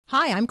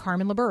Hi, I'm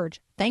Carmen LaBerge.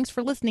 Thanks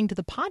for listening to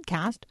the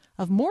podcast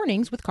of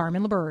Mornings with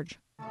Carmen LaBerge.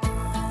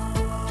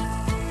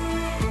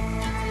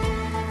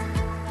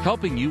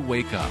 Helping you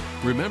wake up,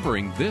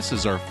 remembering this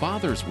is our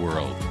Father's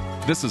world.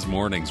 This is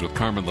Mornings with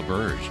Carmen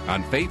LaBerge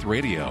on Faith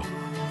Radio. If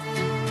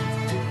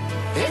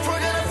we're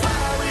gonna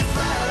fly, we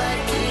fly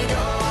like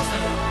eagles.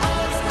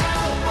 Arms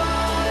out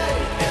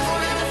wide. If we're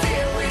gonna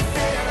fear, we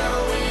fear no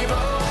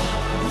evil.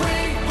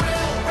 We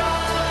will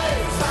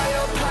rise. By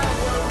your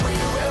power, we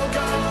will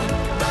go.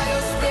 By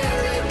your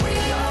spirit, we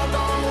are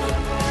bold.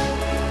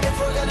 If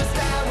we're gonna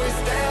stand, we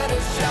stand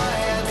as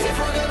giants. If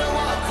we're gonna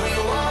walk, we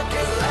walk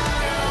as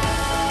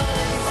lions.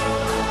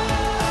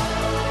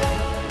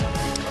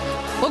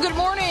 Well, good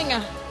morning.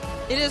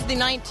 It is the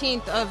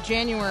 19th of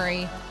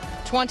January,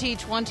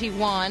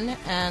 2021,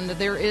 and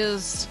there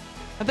is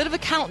a bit of a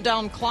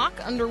countdown clock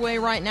underway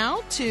right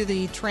now to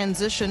the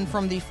transition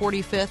from the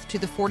 45th to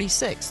the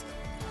 46th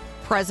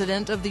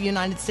President of the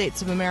United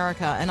States of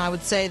America. And I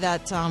would say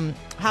that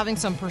having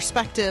some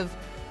perspective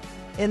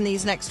in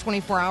these next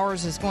 24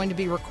 hours is going to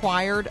be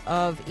required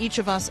of each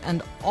of us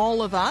and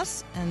all of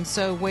us. And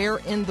so where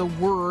in the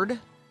Word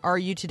are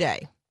you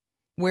today?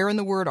 Where in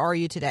the Word are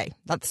you today?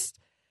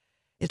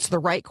 It's the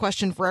right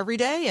question for every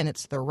day, and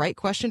it's the right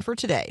question for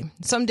today.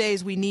 Some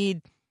days we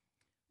need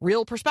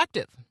real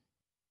perspective.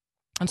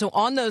 And so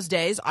on those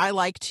days, I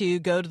like to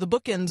go to the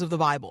bookends of the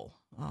Bible,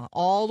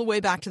 all the way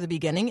back to the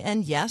beginning,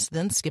 and yes,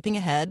 then skipping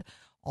ahead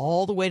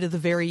all the way to the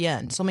very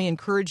end. So let me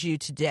encourage you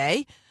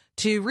today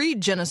to read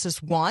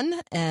Genesis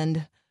 1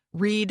 and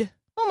why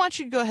don't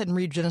you go ahead and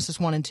read Genesis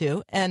 1 and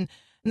 2, and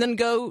then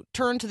go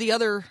turn to the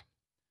other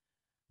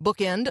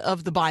bookend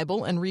of the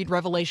Bible and read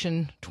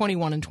Revelation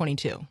 21 and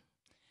 22.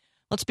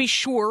 Let's be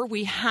sure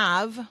we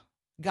have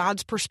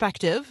God's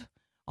perspective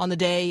on the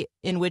day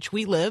in which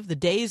we live, the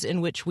days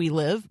in which we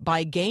live,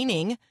 by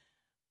gaining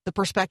the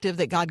perspective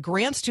that God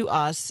grants to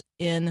us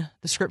in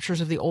the scriptures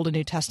of the Old and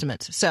New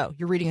Testaments. So,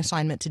 your reading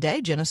assignment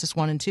today, Genesis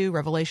 1 and 2,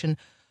 Revelation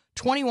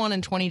 21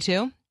 and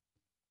 22.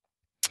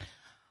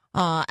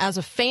 As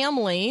a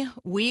family,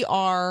 we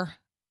are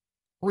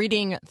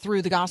reading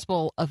through the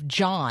Gospel of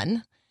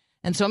John.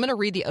 And so I'm going to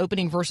read the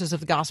opening verses of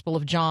the Gospel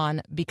of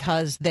John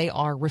because they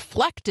are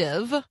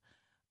reflective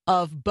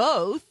of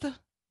both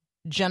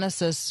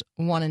Genesis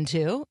 1 and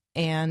 2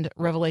 and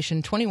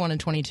Revelation 21 and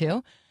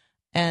 22,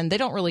 and they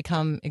don't really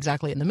come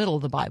exactly in the middle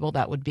of the Bible.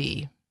 That would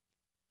be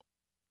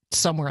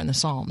somewhere in the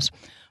Psalms,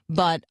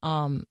 but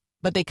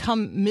they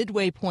come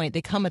midway point.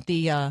 They come at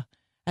the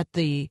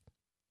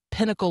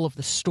pinnacle of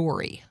the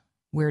story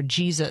where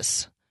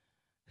Jesus,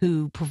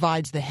 who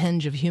provides the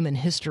hinge of human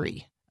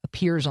history,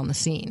 appears on the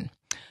scene.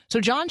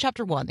 So John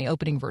chapter 1, the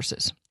opening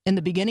verses. In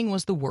the beginning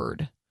was the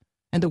Word,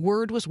 and the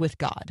Word was with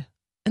God.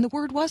 And the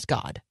Word was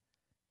God.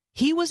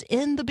 He was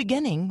in the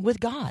beginning with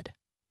God.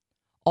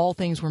 All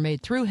things were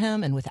made through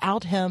him, and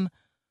without him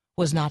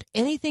was not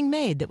anything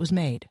made that was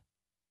made.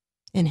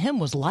 In him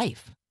was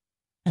life,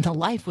 and the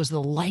life was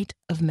the light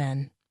of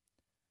men.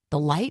 The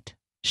light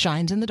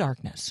shines in the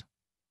darkness,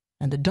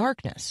 and the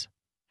darkness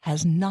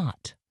has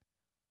not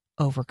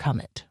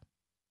overcome it.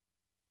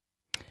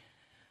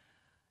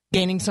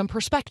 Gaining some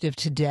perspective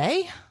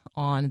today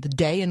on the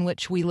day in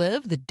which we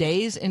live, the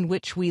days in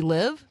which we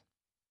live.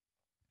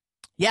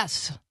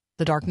 Yes,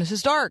 the darkness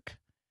is dark.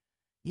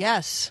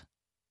 Yes,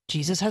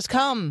 Jesus has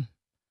come.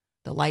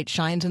 The light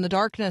shines in the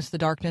darkness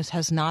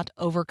has not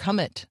overcome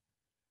it.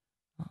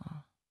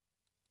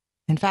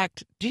 In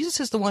fact, Jesus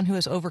is the one who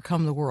has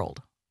overcome the world.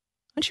 Why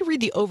don't you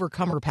read the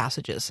overcomer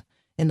passages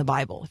in the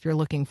Bible if you're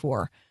looking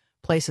for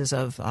places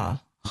of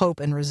hope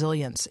and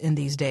resilience in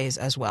these days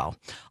as well.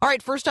 All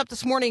right, first up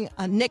this morning,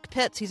 Nick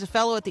Pitts. He's a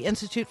fellow at the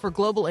Institute for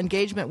Global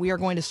Engagement. We are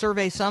going to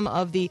survey some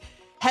of the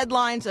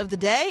headlines of the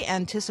day,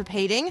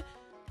 anticipating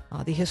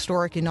the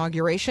historic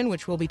inauguration,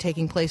 which will be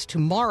taking place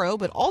tomorrow,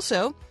 but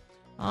also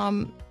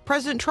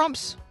President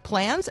Trump's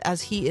plans as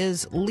he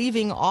is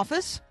leaving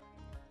office.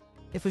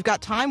 If we've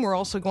got time, we're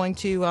also going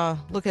to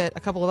look at a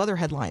couple of other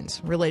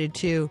headlines related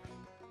to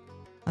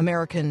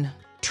American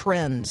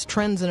trends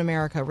in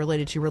America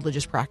related to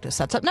religious practice.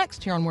 That's up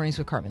next here on Mornings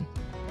with Carmen.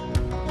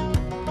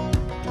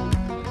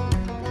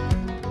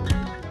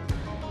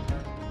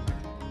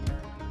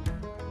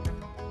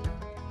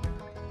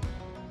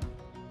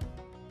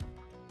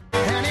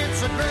 And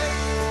it's a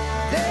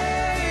great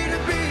day to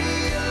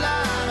be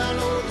alive. I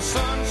know the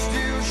sun's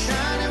still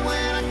shining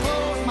when I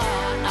close my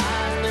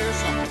eyes. There's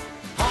some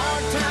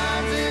hard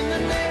times in the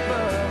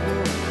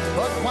neighborhood,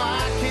 but why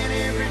can't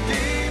every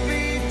day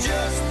be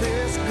just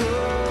this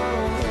good?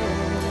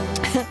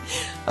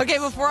 Okay,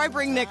 before I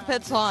bring Nick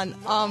Pitts on,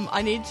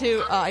 I need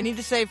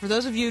to say, for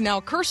those of you now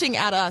cursing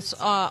at us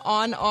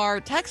on our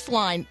text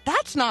line,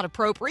 that's not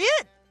appropriate.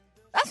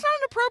 That's not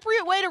an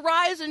appropriate way to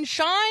rise and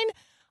shine.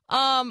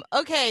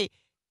 Okay,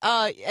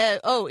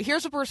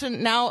 Here's a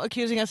person now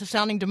accusing us of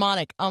sounding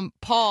demonic.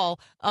 Paul.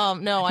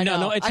 No, I know.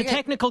 No, it's a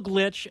technical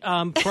glitch.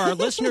 For our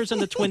listeners in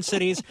the Twin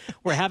Cities,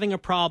 we're having a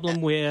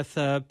problem with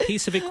a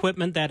piece of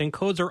equipment that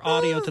encodes our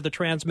audio to the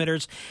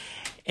transmitters.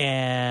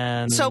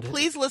 And so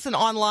please listen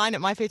online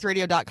at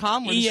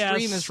myfaithradio.com where the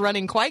stream is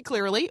running quite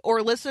clearly,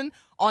 or listen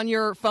on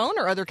your phone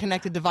or other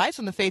connected device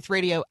on the Faith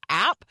Radio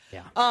app.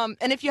 Yeah.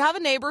 And if you have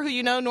a neighbor who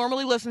you know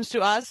normally listens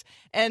to us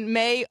and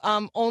may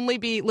only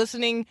be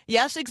listening,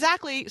 yes,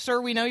 exactly, sir,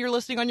 we know you're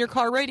listening on your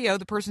car radio,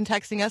 the person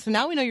texting us, and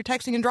now we know you're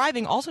texting and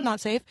driving, also not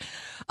safe.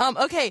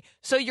 Okay,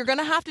 so you're going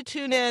to have to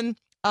tune in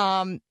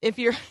if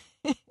you're...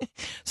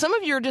 Some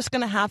of you are just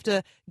going to have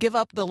to give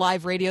up the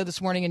live radio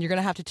this morning, and you're going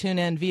to have to tune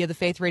in via the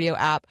Faith Radio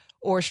app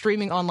or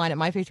streaming online at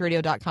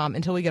myfaithradio.com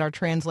until we get our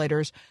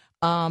translators.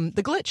 The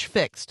glitch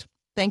fixed.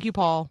 Thank you,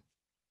 Paul.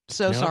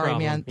 So sorry,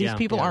 problem. man. These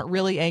people aren't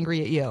really angry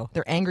at you.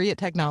 They're angry at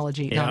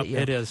technology, not at you.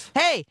 It is.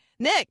 Hey,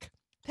 Nick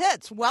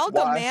Pitts,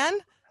 welcome, man.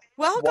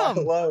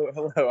 Welcome. Well,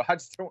 hello. I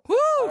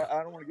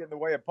don't want to get in the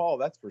way of Paul,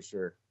 that's for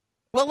sure.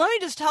 Well, let me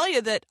just tell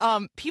you that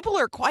people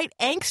are quite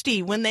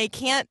angsty when they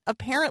can't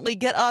apparently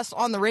get us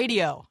on the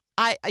radio.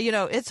 I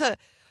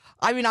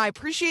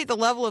appreciate the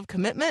level of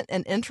commitment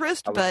and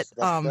interest, but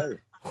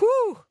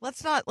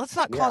let's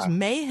not cause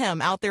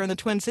mayhem out there in the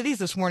Twin Cities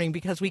this morning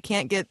because we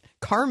can't get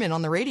Carmen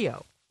on the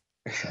radio.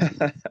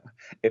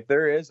 If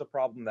there is a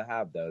problem to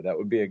have, though, that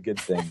would be a good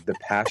thing. The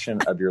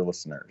passion of your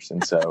listeners,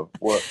 and so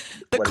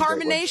the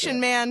Carmenation,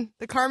 man,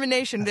 the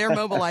Carmenation, they're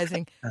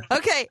mobilizing.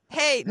 Okay,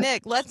 hey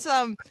Nick, let's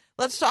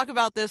talk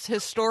about this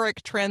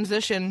historic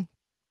transition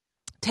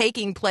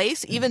taking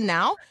place even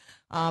now.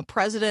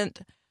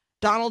 President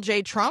Donald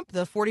J. Trump,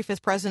 the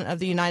 45th president of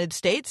the United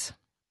States,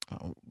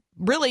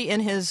 really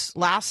in his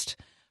last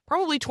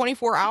probably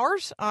 24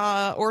 hours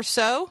or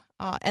so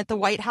at the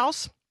White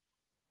House.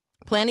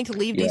 Planning to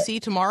leave D.C.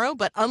 tomorrow,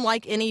 but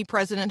unlike any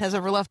president has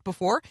ever left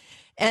before.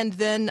 And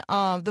then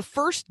the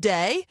first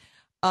day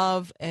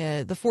of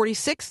the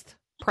 46th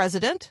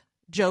president,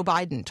 Joe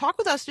Biden. Talk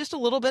with us just a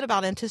little bit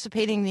about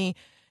anticipating the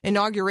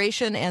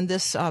inauguration and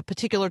this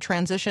particular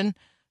transition,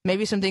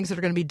 maybe some things that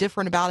are going to be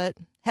different about it.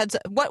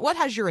 What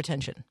has your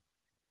attention?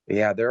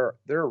 Yeah, there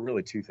are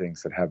really two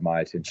things that have my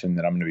attention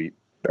that I'm going to be,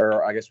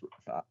 or I guess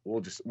we'll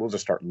just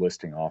start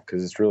listing off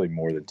because it's really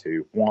more than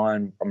two.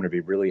 One, I'm going to be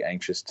really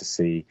anxious to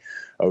see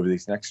over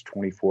these next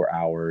 24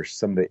 hours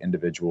some of the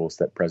individuals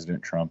that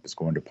President Trump is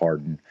going to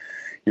pardon.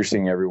 You're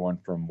seeing everyone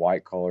from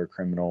white-collar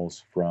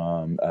criminals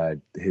from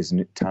his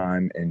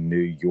time in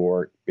New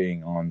York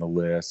being on the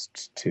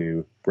list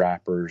to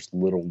rappers,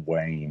 Lil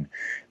Wayne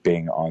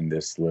being on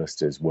this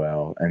list as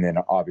well. And then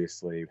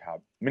obviously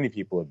how many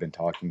people have been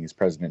talking is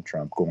President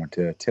Trump going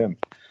to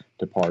attempt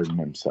to pardon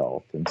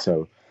himself. And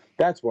so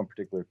that's one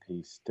particular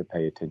piece to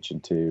pay attention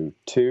to.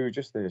 Two,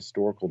 just the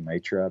historical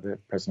nature of it.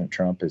 President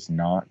Trump is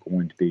not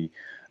going to be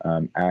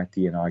at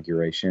the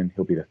inauguration.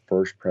 He'll be the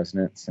first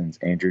president since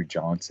Andrew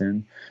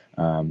Johnson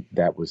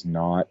that was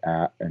not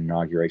at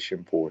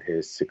inauguration for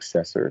his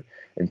successor.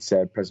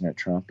 Instead, President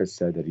Trump has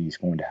said that he's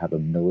going to have a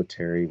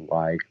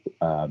military-like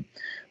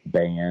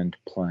band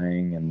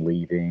playing and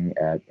leaving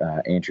at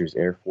Andrews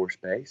Air Force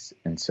Base.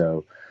 And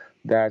so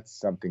that's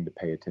something to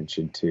pay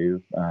attention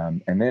to.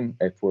 And then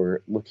if we're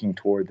looking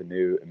toward the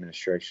new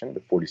administration,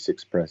 the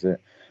 46th president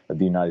of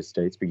the United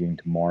States beginning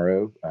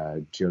tomorrow,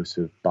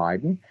 Joseph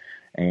Biden.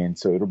 And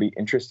so it'll be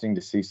interesting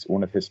to see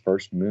one of his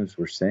first moves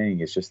we're seeing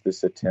is just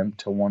this attempt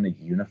to want to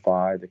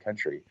unify the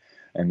country.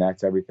 And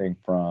that's everything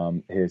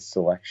from his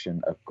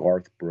selection of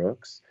Garth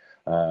Brooks,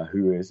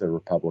 who is a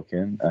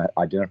Republican,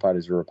 identified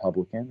as a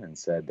Republican, and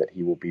said that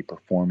he will be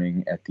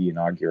performing at the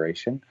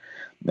inauguration.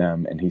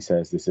 And he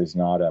says this is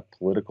not a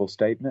political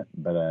statement,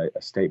 but a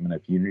statement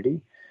of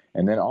unity.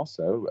 And then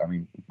also, I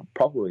mean,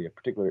 probably a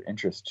particular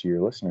interest to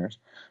your listeners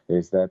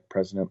is that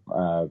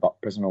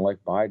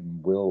President-elect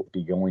Biden will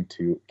be going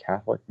to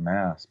Catholic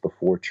Mass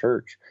before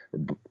church,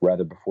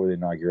 rather before the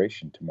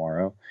inauguration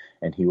tomorrow.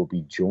 And he will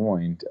be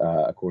joined,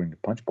 according to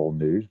Punchbowl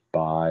News,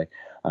 by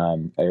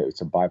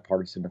it's a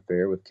bipartisan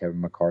affair with Kevin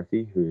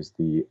McCarthy, who is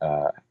the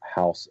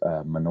House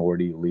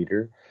minority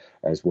leader,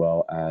 as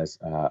well as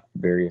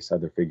various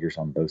other figures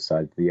on both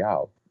sides of the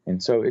aisle.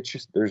 And so it's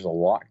just there's a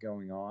lot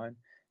going on.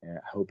 And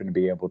hoping to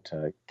be able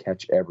to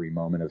catch every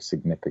moment of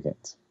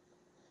significance.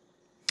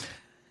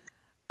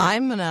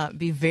 I'm going to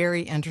be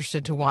very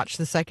interested to watch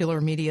the secular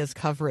media's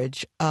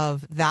coverage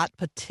of that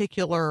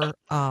particular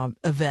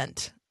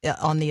event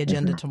on the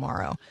agenda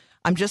tomorrow.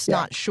 I'm just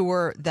not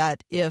sure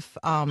that if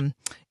the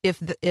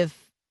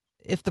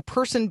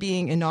person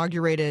being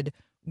inaugurated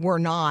were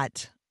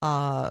not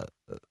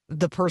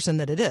the person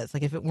that it is,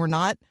 like if it were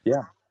not,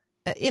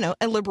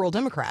 a liberal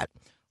Democrat,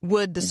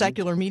 would the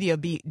secular media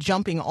be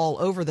jumping all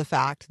over the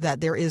fact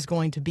that there is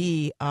going to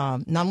be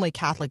not only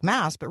Catholic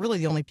Mass, but really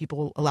the only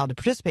people allowed to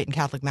participate in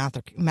Catholic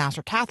Mass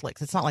are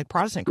Catholics. It's not like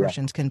Protestant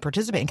Christians can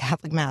participate in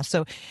Catholic Mass.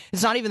 So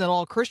it's not even that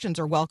all Christians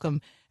are welcome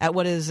at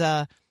what is,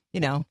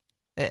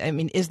 I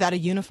mean, is that a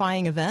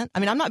unifying event? I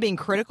mean, I'm not being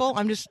critical.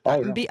 I'm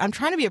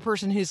trying to be a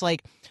person who's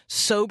like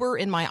sober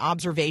in my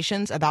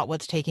observations about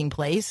what's taking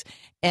place,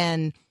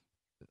 and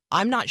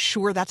I'm not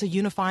sure that's a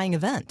unifying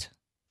event.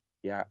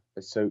 Yeah.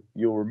 So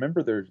you'll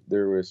remember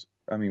there was,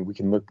 I mean, we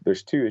can look,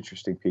 there's two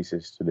interesting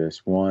pieces to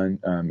this. One,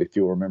 if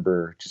you'll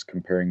remember, just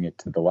comparing it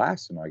to the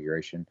last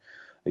inauguration,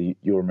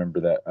 you'll remember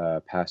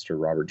that Pastor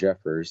Robert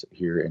Jeffers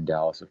here in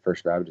Dallas, at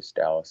First Baptist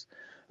Dallas,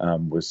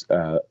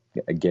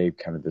 gave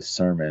kind of the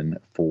sermon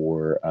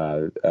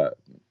for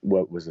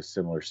what was a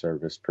similar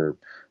service for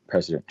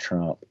President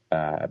Trump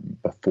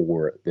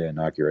before the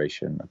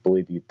inauguration. I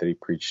believe that he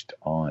preached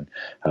on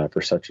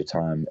for such a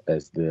time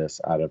as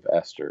this out of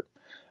Esther.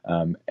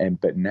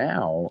 But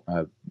now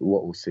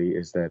what we'll see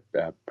is that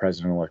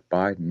President-elect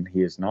Biden,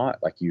 he is not,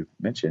 like you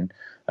mentioned,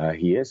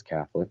 he is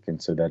Catholic,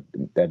 and so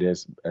that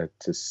is a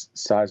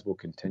sizable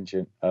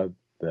contingent of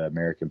the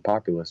American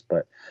populace.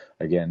 But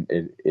again,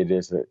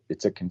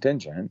 it's a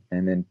contingent,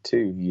 and then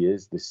two, he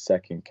is the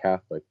second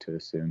Catholic to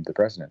assume the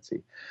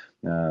presidency.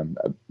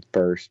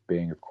 First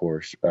being, of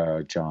course,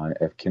 John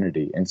F.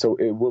 Kennedy. And so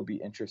it will be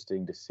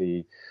interesting to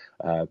see,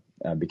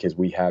 because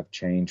we have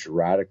changed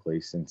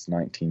radically since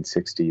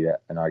 1960,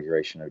 that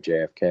inauguration of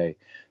JFK.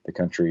 The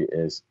country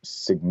is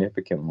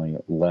significantly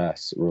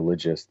less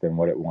religious than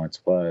what it once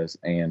was,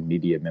 and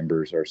media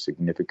members are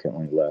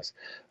significantly less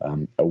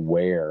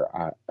aware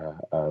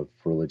of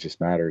religious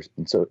matters.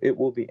 And so it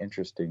will be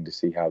interesting to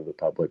see how the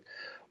public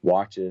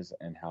watches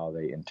and how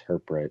they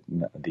interpret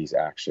these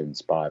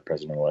actions by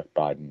President-elect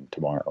Biden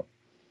tomorrow.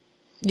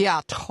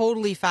 Yeah,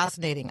 totally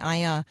fascinating.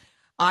 I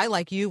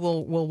like you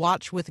will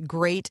watch with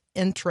great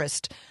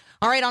interest.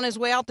 All right, on his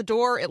way out the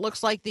door, it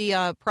looks like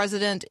the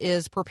president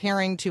is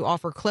preparing to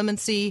offer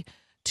clemency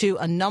to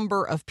a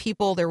number of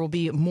people. There will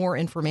be more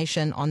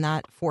information on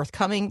that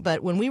forthcoming.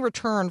 But when we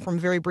return from a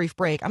very brief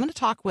break, I'm going to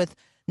talk with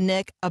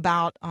Nick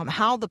about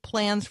how the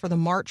plans for the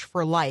March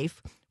for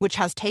Life, which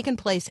has taken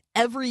place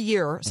every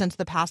year since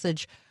the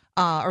passage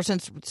or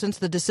since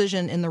the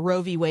decision in the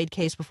Roe v. Wade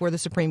case before the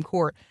Supreme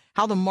Court,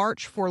 how the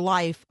March for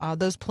Life,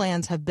 those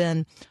plans have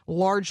been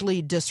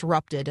largely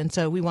disrupted. And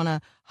so we want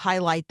to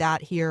highlight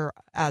that here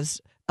as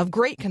of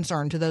great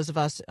concern to those of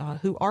us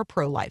who are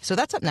pro-life. So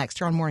that's up next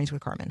here on Mornings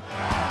with Carmen.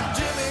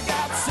 Jimmy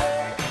got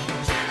saved.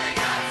 Jimmy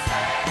got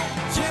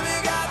saved.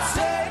 Jimmy got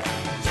saved.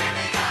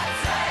 Jimmy got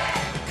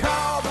saved.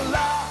 Call the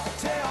law,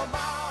 tell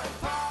mom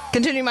and pa.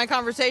 Continuing my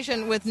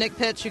conversation with Nick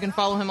Pitts. You can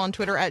follow him on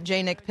Twitter at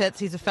 @JNickPitts.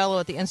 He's a fellow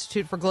at the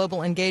Institute for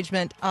Global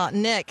Engagement.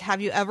 Nick,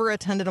 have you ever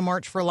attended a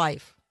March for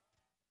Life?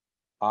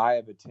 I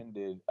have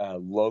attended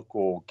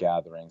local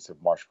gatherings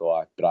of March for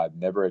Life, but I've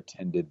never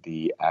attended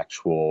the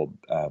actual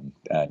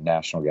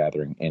national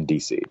gathering in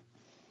D.C.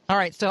 All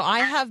right. So I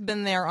have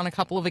been there on a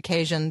couple of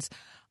occasions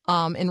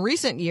in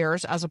recent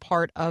years as a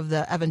part of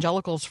the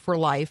Evangelicals for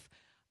Life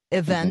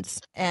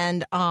events.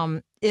 Mm-hmm.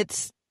 And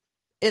it's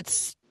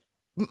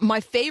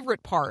my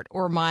favorite part,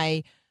 or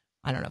I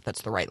don't know if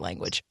that's the right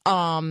language.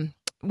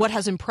 What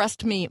has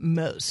impressed me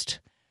most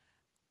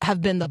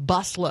have been the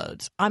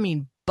busloads. I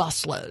mean,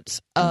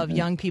 busloads of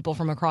young people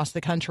from across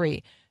the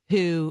country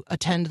who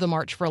attend the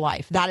March for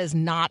Life. That is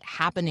not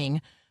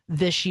happening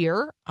this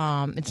year.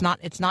 It's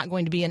not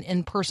going to be an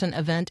in-person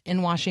event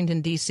in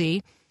Washington,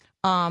 D.C.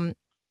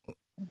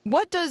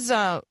 What does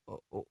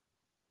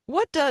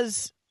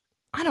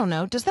I don't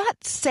know, does that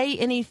say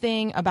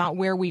anything about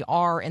where we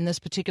are in this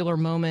particular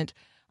moment?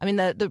 I mean,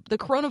 the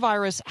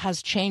coronavirus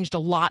has changed a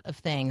lot of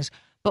things,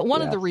 but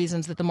one of the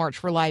reasons that the March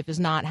for Life is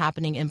not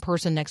happening in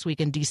person next week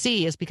in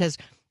D.C. is because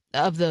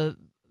of the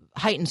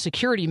heightened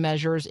security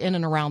measures in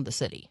and around the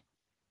city.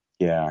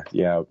 Yeah.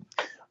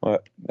 Well,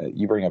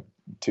 you bring up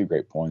two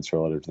great points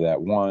relative to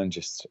that. One,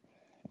 just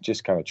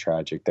kind of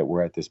tragic that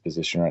we're at this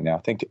position right now.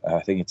 I think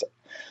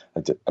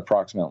it's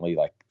approximately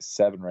like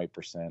 7 or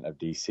 8% of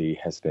DC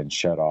has been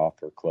shut off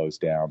or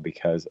closed down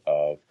because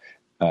of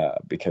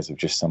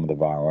just some of the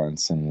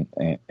violence and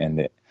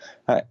the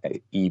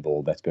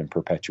evil that's been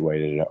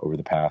perpetuated over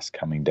the past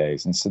coming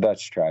days. And so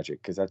that's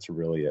tragic, because that's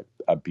really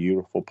a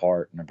beautiful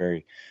part and a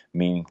very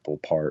meaningful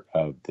part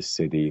of the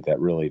city that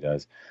really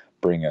does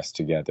bring us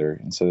together.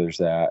 And so there's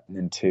that. And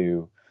then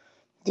two,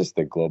 just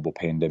the global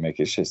pandemic.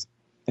 It's just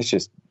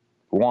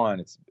one,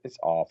 it's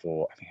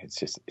awful. I mean,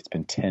 it's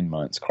been 10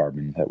 months,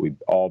 Carmen, that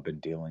we've all been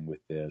dealing with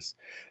this.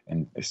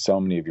 And so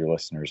many of your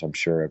listeners, I'm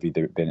sure, have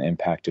either been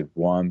impacted,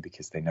 one,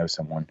 because they know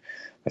someone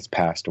that's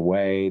passed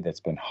away,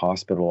 that's been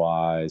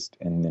hospitalized.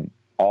 And then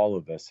all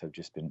of us have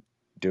just been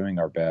doing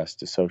our best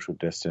to social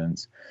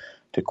distance,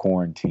 to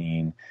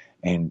quarantine,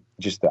 and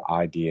just the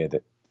idea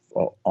that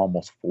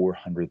almost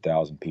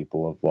 400,000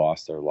 people have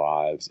lost their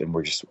lives. And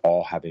we're just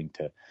all having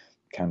to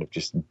kind of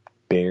just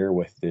bear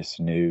with this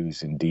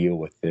news and deal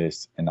with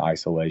this in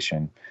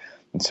isolation.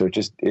 And so it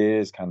just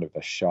is kind of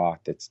a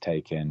shock that's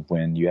taken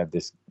when you have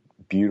this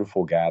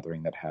beautiful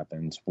gathering that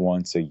happens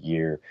once a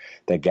year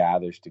that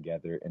gathers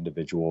together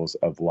individuals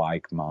of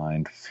like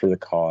mind for the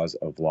cause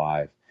of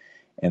life.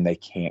 and they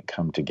can't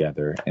come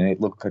together. And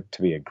it looked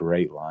to be a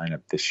great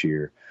lineup this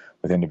year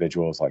with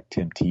individuals like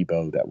Tim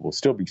Tebow that will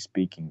still be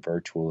speaking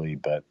virtually,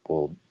 but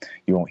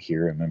you won't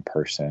hear him in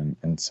person,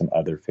 and some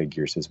other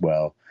figures as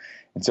well.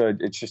 And so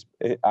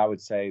I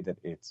would say that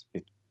it's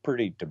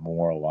pretty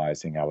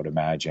demoralizing, I would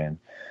imagine.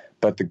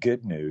 But the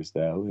good news,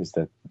 though, is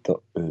that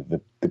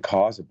the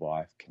cause of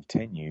life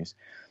continues.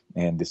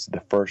 And this is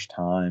the first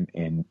time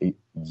in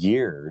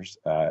years,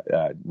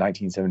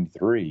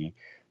 1973,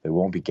 they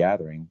won't be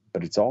gathering.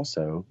 But it's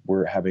also,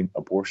 we're having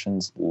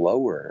abortions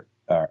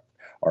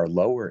are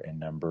lower in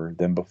number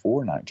than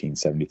before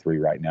 1973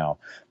 right now,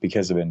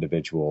 because of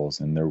individuals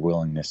and their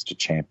willingness to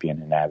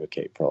champion and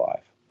advocate for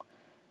life.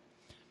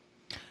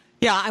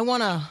 Yeah, I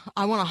want to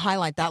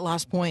highlight that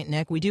last point,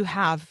 Nick. We do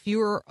have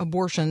fewer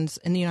abortions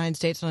in the United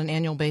States on an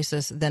annual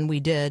basis than we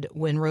did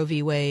when Roe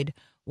v. Wade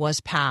was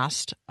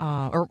passed.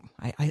 I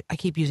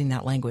keep using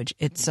that language.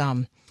 It's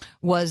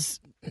what's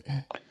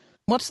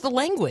the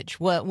language?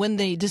 When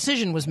the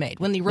decision was made,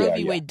 when the Roe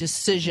v. Wade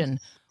decision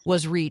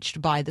was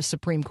reached by the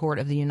Supreme Court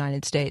of the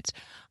United States,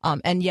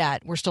 and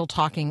yet we're still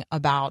talking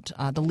about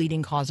the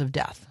leading cause of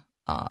death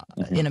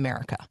in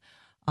America.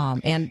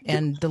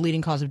 And the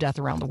leading cause of death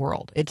around the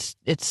world.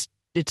 It's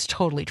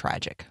totally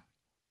tragic.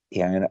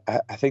 Yeah, and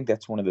I think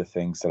that's one of the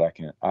things that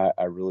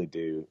I really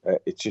do.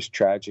 It's just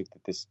tragic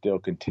that this still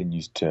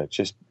continues to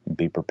just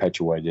be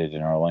perpetuated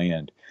in our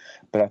land.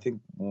 But I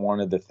think one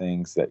of the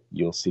things that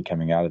you'll see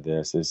coming out of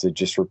this is it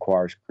just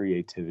requires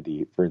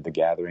creativity for the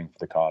gathering for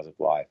the cause of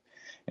life.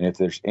 And if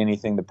there's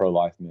anything the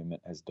pro-life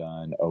movement has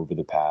done over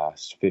the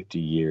past 50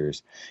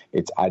 years,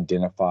 it's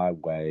identify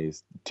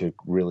ways to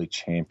really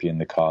champion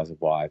the cause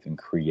of life in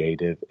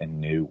creative and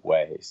new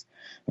ways.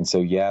 And so,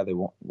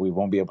 we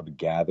won't be able to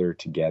gather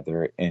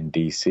together in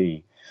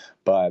D.C.,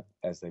 but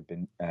as we've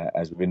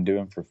been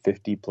doing for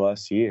 50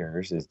 plus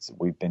years,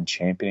 we've been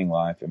championing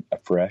life in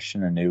fresh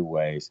and new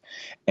ways,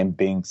 and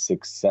being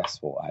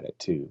successful at it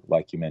too.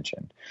 Like you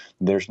mentioned,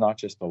 there's not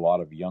just a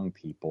lot of young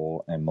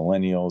people and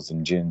millennials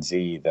and Gen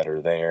Z that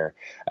are there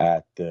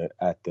at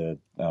the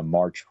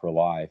March for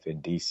Life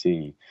in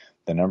DC.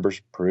 The numbers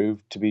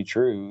prove to be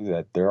true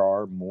that there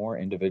are more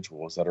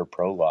individuals that are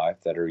pro-life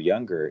that are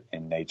younger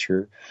in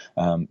nature.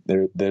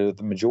 They're the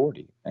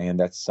majority, and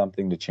that's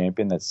something to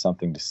champion. That's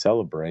something to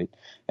celebrate,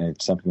 and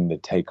it's something to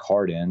take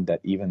heart in.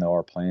 That even though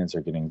our plans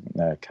are getting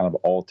kind of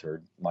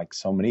altered, like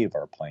so many of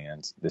our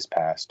plans this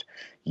past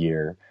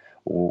year,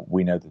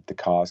 we know that the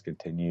cause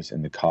continues,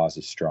 and the cause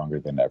is stronger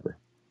than ever.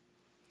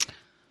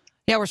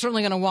 Yeah, we're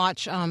certainly going to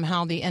watch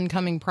how the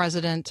incoming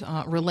president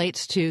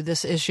relates to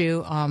this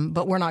issue,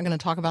 but we're not going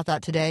to talk about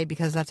that today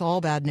because that's all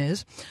bad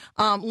news.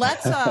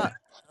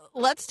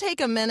 Let's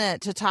take a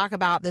minute to talk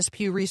about this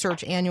Pew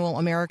Research Annual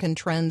American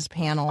Trends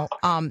panel,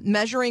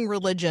 measuring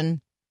religion,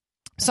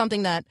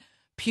 something that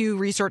Pew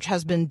Research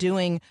has been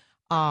doing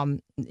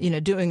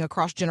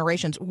across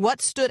generations.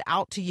 What stood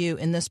out to you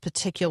in this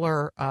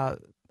particular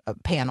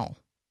panel?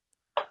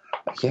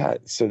 Yeah,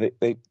 so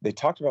they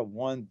talked about,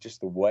 one, just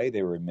the way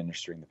they were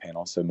administering the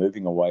panel, so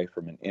moving away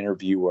from an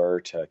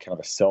interviewer to kind of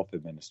a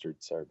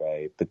self-administered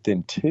survey. But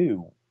then,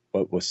 two,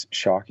 what was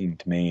shocking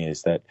to me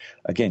is that,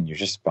 again, you're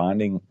just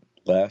finding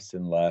less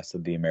and less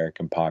of the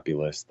American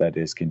populace that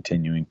is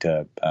continuing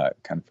to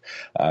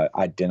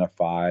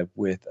identify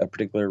with a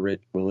particular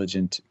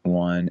religion,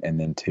 one, and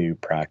then two,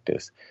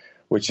 practice,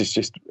 which is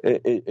just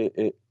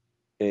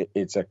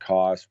it's a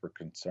cause for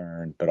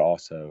concern, but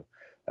also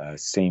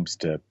seems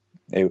to.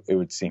 It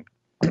would seem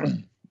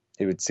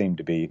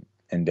to be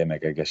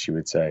endemic, I guess you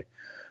would say,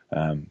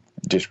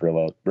 just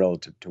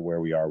relative to where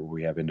we are, where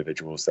we have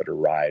individuals that are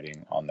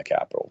rioting on the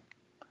Capitol.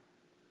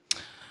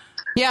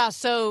 Yeah,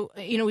 so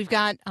we've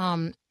got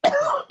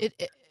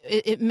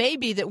it may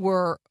be that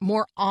we're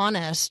more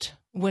honest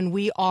when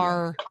we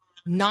are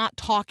not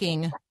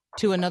talking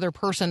to another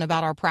person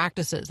about our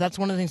practices. That's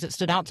one of the things that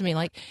stood out to me.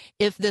 Like,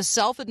 if this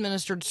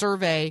self-administered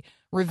survey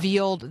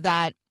revealed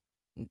that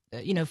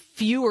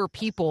fewer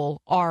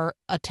people are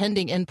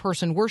attending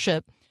in-person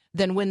worship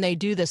than when they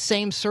do the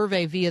same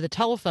survey via the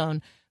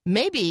telephone,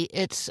 maybe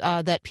it's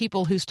that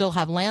people who still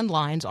have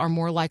landlines are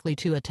more likely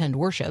to attend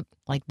worship.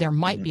 Like, there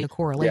might be a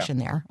correlation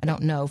there. I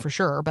don't know for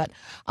sure. But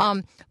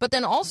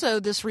then also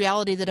this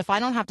reality that if I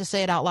don't have to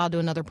say it out loud to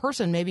another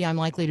person, maybe I'm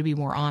likely to be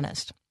more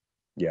honest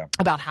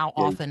about how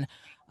often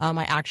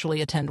I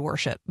actually attend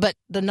worship. But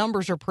the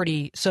numbers are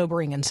pretty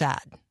sobering and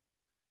sad.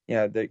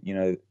 Yeah,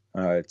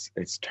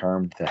 it's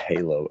termed the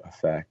halo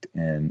effect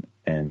in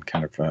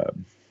kind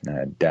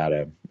of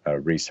data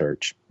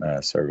research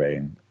survey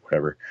and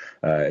whatever,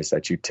 is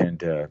that you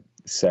tend to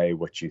say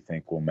what you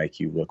think will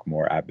make you look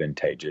more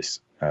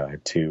advantageous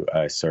to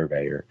a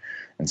surveyor.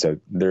 And so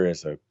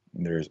there's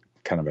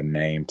kind of a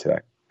name to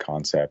that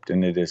concept,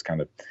 and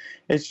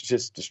it's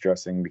just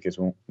distressing because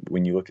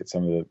when you look at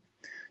some of the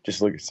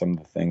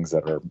things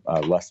that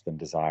are less than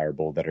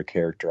desirable that are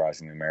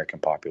characterizing the American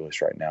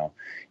populace right now.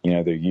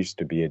 There used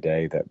to be a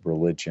day that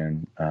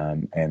religion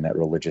and that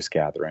religious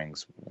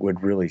gatherings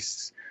would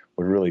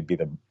would really be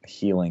the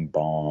healing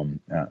balm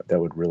that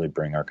would really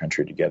bring our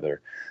country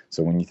together.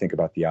 So when you think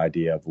about the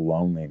idea of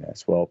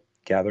loneliness, well,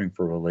 gathering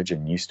for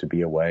religion used to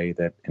be a way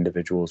that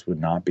individuals would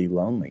not be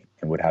lonely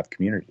and would have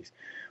communities.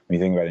 When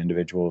you think about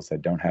individuals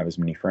that don't have as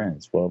many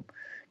friends, well,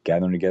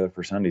 gathering together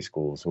for Sunday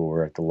schools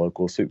or at the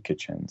local soup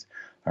kitchens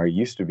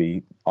used to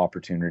be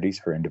opportunities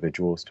for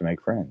individuals to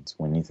make friends.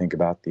 When you think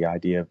about the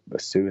idea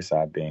of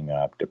suicide being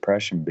up,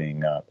 depression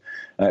being up,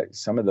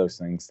 some of those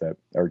things that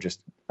are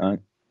just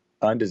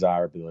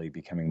undesirably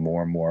becoming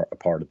more and more a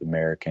part of the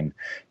American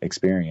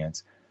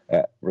experience,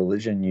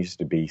 religion used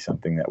to be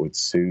something that would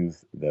soothe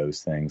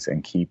those things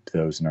and keep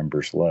those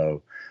numbers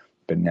low.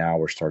 But now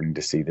we're starting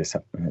to see this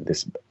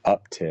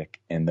uptick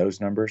in those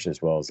numbers,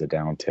 as well as a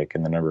downtick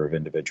in the number of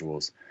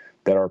individuals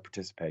that are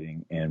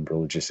participating in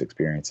religious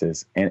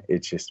experiences, and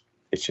it's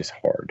just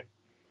hard.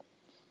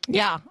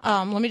 Yeah.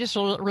 Let me just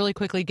really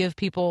quickly give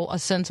people a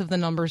sense of the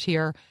numbers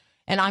here.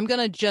 And I'm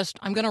going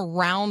to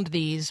round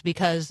these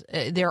because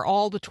they're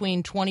all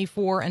between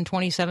 24 and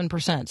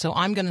 27%. So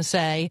I'm going to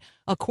say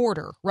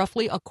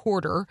roughly a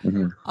quarter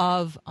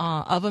of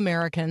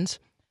Americans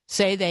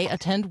say they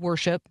attend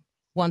worship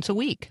once a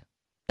week.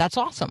 That's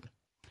awesome.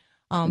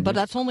 But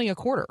that's only a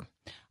quarter.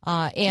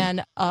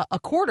 And a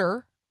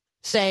quarter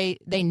say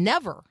they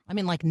never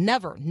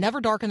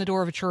darken the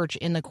door of a church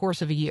in the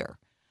course of a year.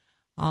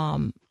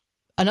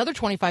 Another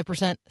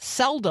 25%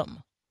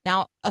 seldom.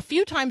 Now, a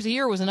few times a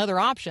year was another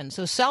option.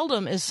 So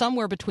seldom is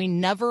somewhere between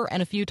never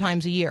and a few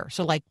times a year.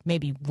 So like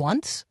maybe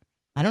once,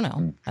 I don't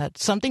know,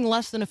 something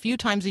less than a few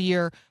times a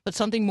year, but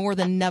something more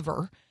than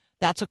never.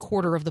 That's a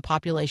quarter of the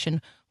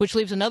population, which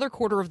leaves another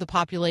quarter of the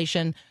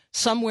population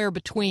somewhere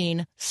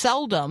between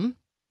seldom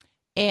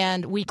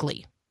and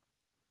weekly.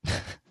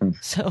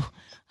 So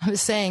I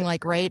was saying,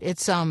 like, right,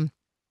 it's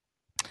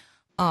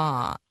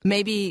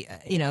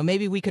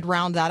maybe we could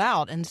round that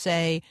out and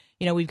say,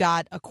 we've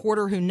got a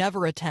quarter who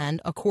never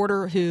attend, a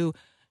quarter who,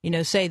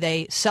 say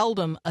they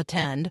seldom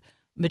attend,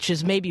 which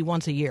is maybe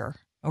once a year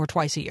or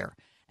twice a year.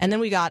 And then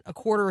we got a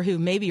quarter who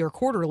maybe are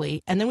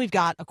quarterly, and then we've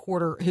got a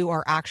quarter who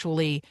are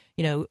actually,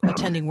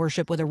 attending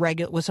worship with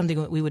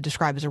something that we would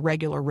describe as a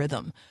regular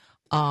rhythm.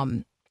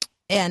 And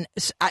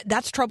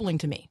that's troubling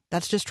to me.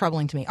 That's just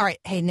troubling to me. All right.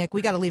 Hey, Nick,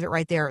 we got to leave it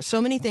right there.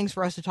 So many things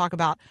for us to talk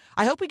about.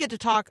 I hope we get to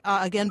talk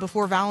again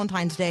before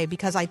Valentine's Day,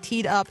 because I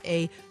teed up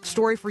a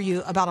story for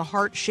you about a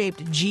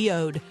heart-shaped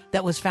geode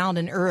that was found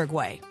in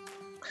Uruguay.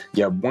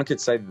 Yeah, one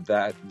could say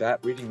that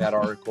reading that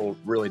article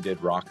really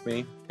did rock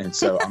me, and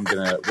so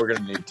we're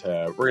gonna need to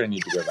go back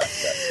to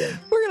that soon.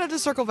 We're gonna have to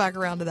circle back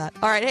around to that.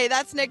 All right, hey,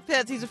 that's Nick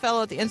Pitts. He's a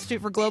fellow at the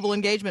Institute for Global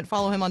Engagement.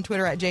 Follow him on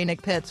Twitter at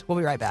 @JNickPitts. We'll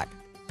be right back.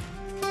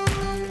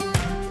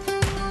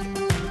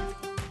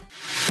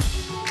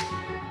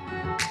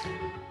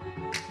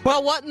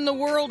 Well, what in the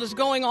world is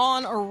going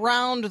on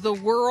around the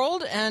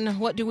world, and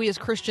what do we as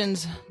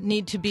Christians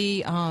need to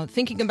be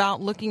thinking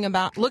about, looking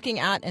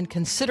at, and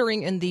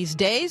considering in these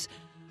days?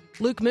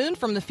 Luke Moon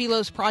from the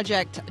Philos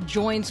Project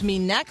joins me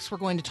next. We're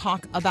going to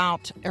talk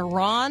about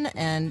Iran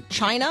and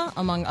China,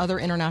 among other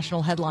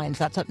international headlines.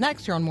 That's up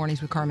next here on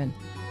Mornings with Carmen.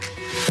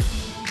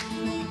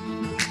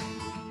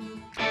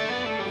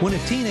 When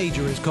a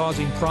teenager is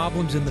causing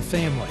problems in the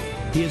family,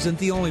 he isn't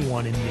the only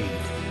one in need.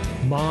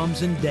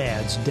 Moms and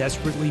dads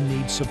desperately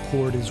need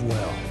support as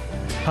well.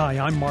 Hi,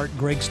 I'm Mark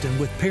Gregston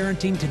with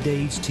Parenting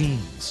Today's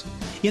Teens.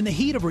 In the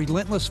heat of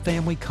relentless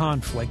family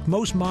conflict,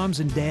 most moms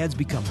and dads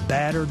become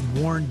battered,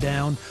 worn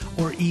down,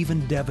 or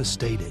even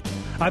devastated.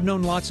 I've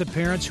known lots of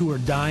parents who are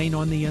dying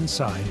on the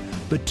inside,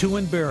 but too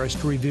embarrassed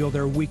to reveal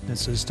their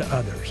weaknesses to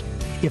others.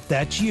 If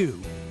that's you,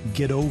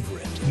 get over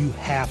it. You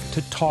have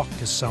to talk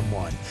to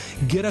someone.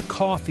 Get a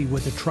coffee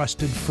with a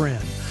trusted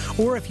friend.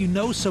 Or if you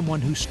know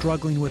someone who's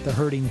struggling with a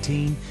hurting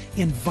teen,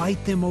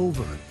 invite them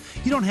over.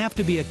 You don't have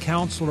to be a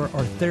counselor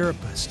or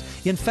therapist.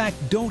 In fact,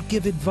 don't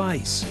give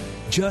advice.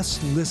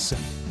 Just listen.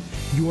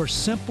 Your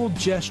simple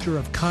gesture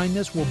of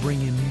kindness will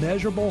bring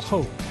immeasurable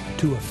hope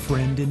to a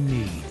friend in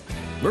need.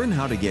 Learn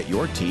how to get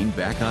your teen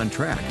back on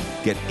track.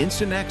 Get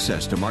instant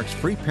access to Mark's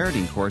free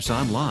parenting course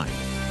online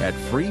at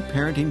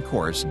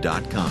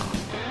freeparentingcourse.com.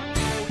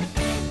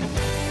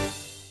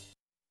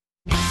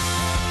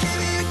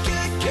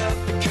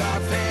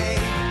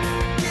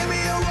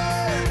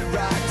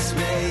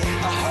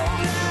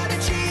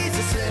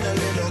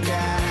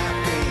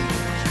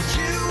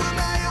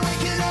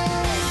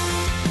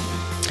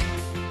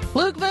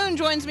 Luke Moon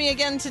joins me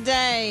again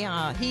today.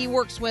 He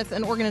works with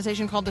an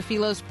organization called the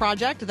Philos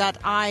Project that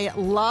I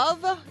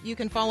love. You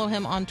can follow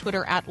him on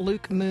Twitter at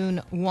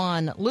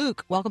LukeMoon1.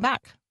 Luke, welcome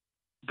back.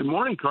 Good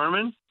morning,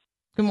 Carmen.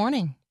 Good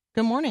morning.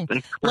 Good morning.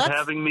 Thanks for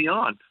having me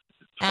on.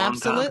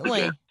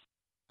 Absolutely.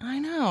 I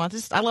know.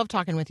 I love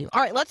talking with you.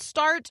 All right, let's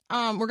start.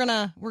 We're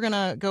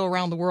gonna go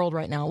around the world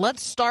right now.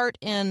 Let's start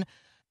in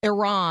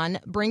Iran.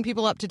 Bring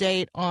people up to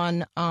date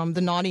on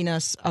the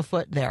naughtiness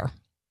afoot there.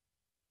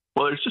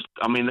 Well, there's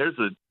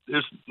a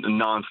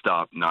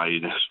nonstop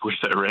naughtiness with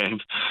Iran.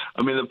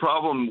 I mean, the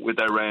problem with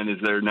Iran is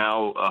they're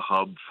now a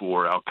hub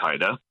for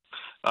Al-Qaeda.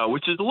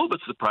 which is a little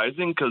bit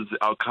surprising because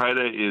Al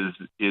Qaeda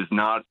is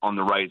not on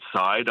the right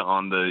side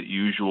on the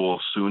usual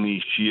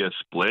Sunni Shia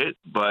split.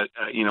 But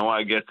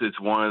I guess it's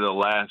one of the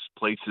last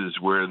places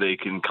where they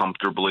can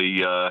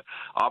comfortably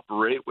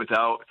operate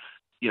without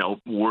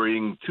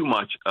worrying too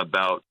much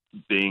about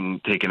being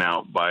taken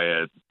out by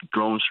a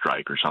drone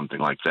strike or something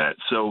like that.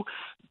 So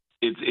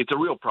it's a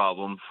real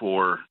problem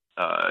for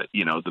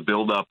the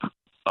buildup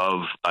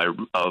of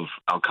Al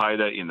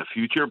Qaeda in the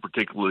future,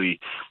 particularly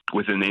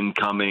with an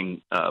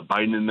incoming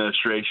Biden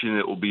administration.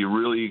 It will be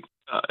really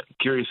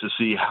curious to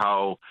see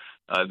how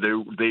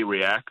they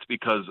react,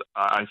 because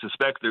I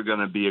suspect they're going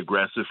to be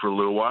aggressive for a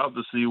little while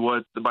to see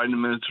what the Biden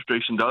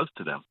administration does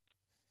to them.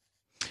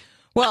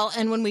 Well,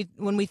 and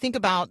when we think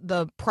about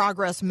the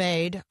progress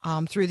made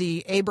through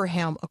the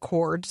Abraham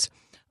Accords,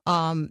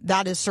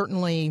 that is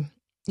certainly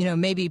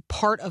maybe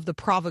part of the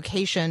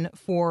provocation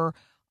for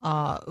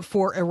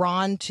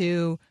Iran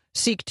to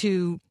seek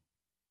to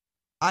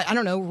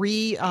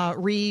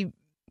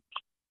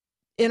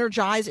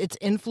re-energize its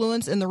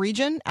influence in the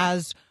region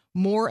as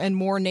more and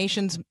more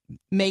nations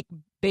make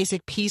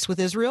basic peace with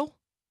Israel?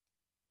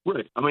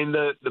 Right. I mean,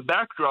 the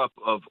backdrop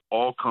of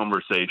all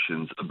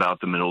conversations about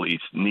the Middle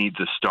East need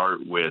to start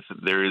with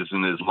there is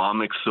an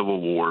Islamic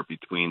civil war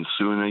between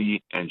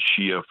Sunni and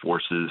Shia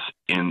forces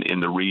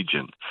in the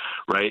region,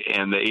 right?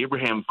 And the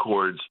Abraham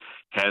Accords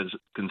has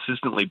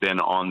consistently been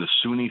on the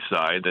Sunni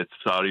side. That's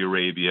Saudi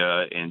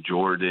Arabia and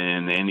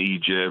Jordan and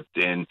Egypt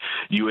and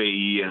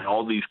UAE and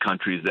all these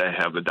countries that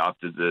have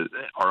adopted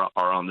are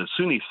on the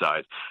Sunni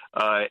side.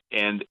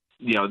 And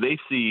they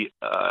see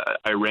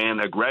Iran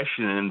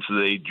aggression, and so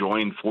they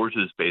joined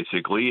forces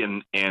basically,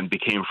 and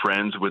became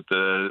friends with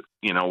the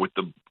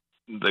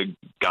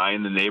guy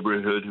in the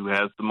neighborhood who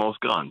has the most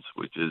guns,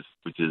 which is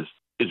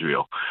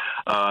Israel.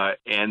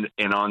 And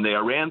on the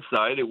Iran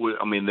side,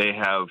 they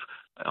have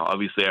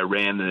obviously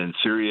Iran, and then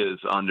Syria is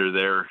under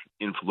their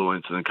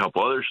influence, and a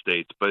couple other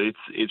states. But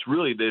it's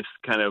really this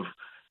kind of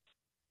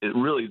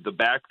the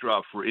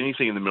backdrop for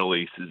anything in the Middle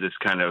East is this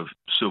kind of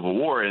civil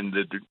war, and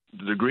the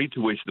degree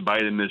to which the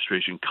Biden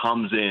administration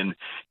comes in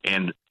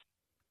and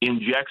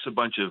injects a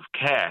bunch of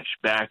cash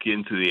back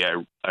into the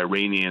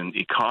Iranian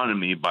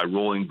economy by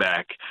rolling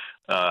back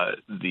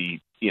the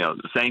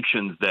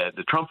sanctions that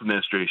the Trump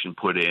administration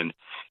put in.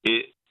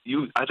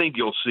 I think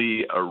you'll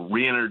see a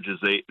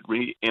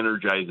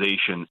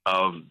re-energization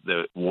of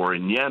the war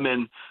in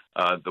Yemen,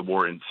 the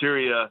war in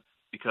Syria,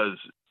 because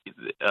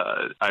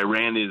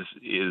Iran is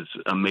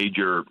a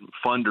major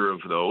funder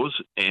of those,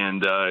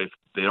 and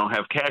they don't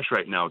have cash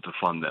right now to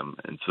fund them.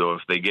 And so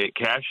if they get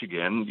cash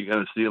again, you're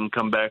going to see them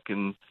come back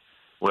and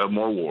we'll have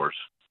more wars.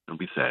 It'll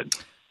be sad.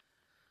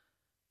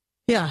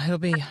 Yeah, it'll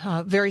be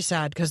very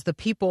sad, because the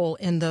people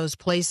in those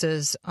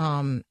places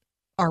are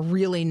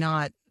really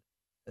not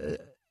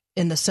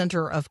in the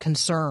center of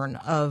concern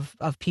of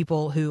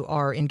people who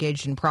are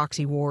engaged in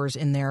proxy wars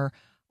in their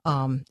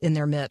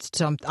midst.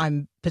 So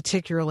I'm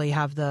particularly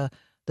have the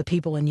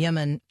people in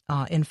Yemen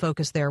in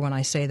focus there when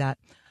I say that.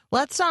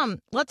 Let's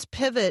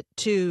pivot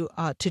to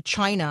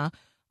China.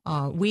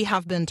 We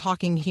have been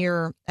talking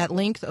here at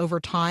length over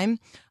time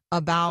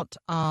about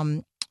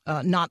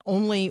not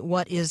only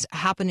what is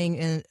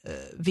happening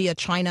via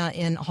China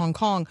in Hong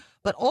Kong,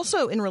 but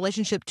also in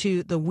relationship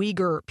to the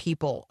Uyghur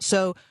people.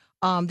 So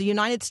the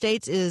United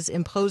States is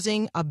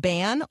imposing a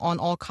ban on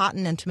all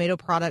cotton and tomato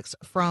products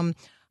from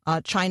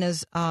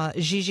China's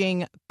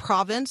Xinjiang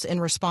province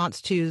in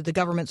response to the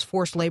government's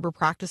forced labor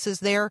practices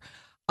there.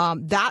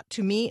 That,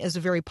 to me, is a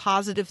very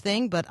positive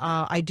thing, but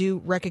I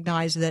do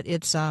recognize that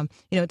it's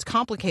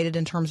complicated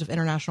in terms of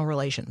international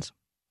relations.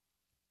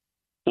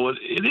 Well,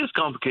 it is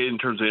complicated in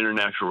terms of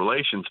international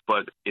relations,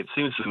 but it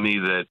seems to me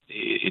that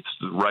it's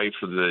right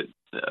for the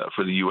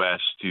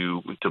U.S.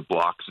 to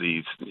block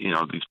these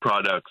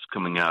products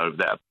coming out of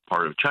that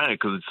part of China,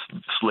 because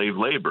it's slave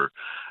labor.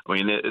 I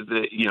mean,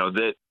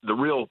 the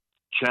real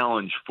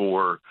challenge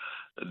for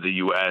the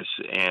U.S.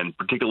 and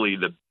particularly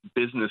the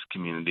business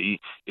community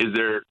is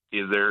their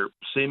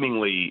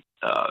seemingly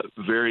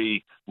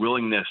very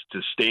willingness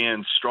to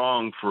stand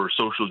strong for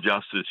social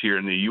justice here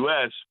in the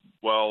U.S.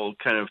 while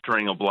kind of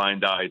turning a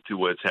blind eye to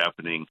what's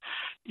happening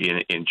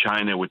in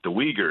China with the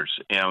Uyghurs.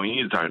 And I mean,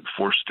 you're talking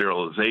forced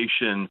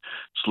sterilization,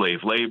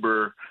 slave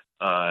labor,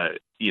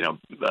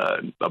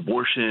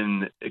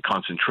 abortion,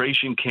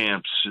 concentration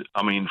camps.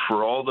 I mean,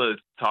 for all the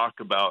talk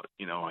about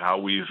how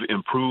we've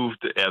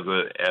improved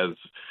as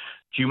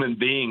human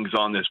beings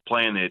on this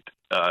planet,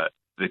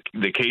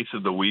 the case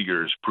of the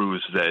Uyghurs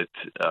proves that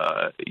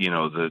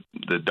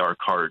the dark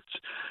heart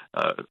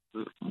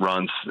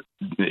runs.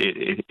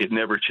 It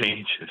never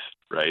changes,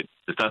 right?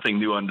 There's nothing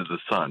new under the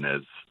sun,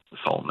 as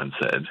Solomon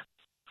said.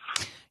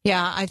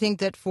 Yeah, I think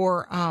that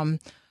for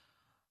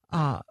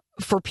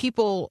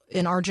people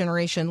in our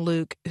generation,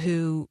 Luke,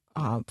 who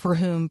for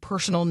whom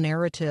personal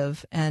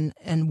narrative and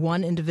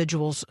one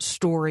individual's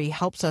story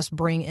helps us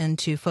bring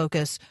into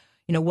focus,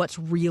 what's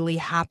really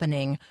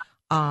happening.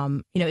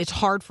 It's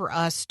hard for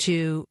us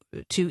to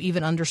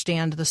even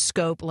understand the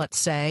scope, let's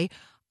say,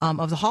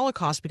 of the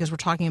Holocaust, because we're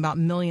talking about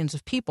millions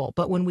of people.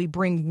 But when we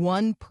bring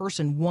one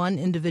person, one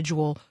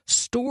individual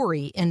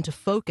story into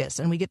focus,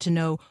 and we get to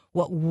know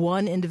what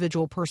one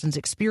individual person's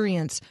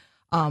experience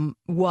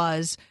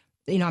was,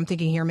 I'm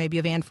thinking here maybe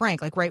of Anne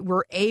Frank, right,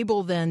 we're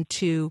able then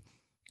to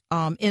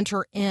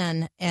enter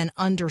in and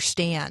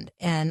understand.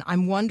 And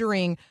I'm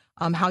wondering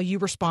how you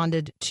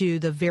responded to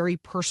the very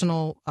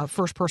personal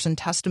first-person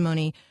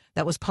testimony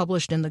that was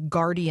published in The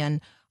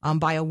Guardian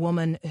by a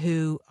woman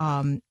who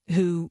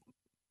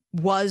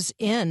was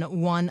in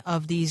one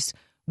of these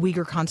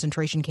Uyghur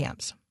concentration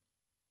camps.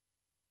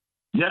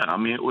 Yeah, I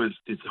mean,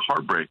 it's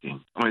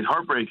heartbreaking. I mean, it's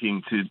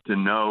heartbreaking to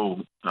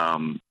know,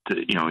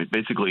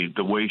 basically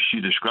the way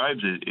she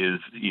describes it is,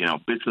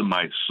 bits of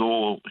my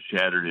soul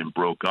shattered and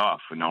broke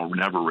off, and I'll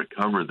never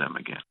recover them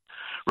again.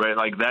 Right,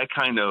 like that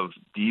kind of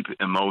deep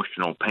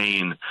emotional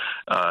pain,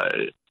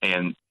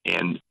 and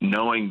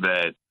knowing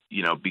that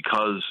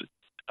because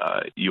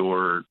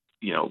you're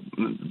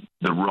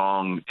the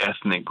wrong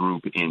ethnic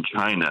group in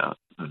China,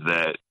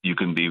 that you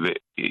can be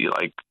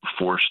like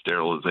forced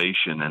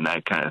sterilization and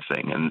that kind of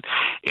thing,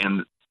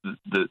 and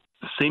the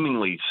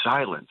seemingly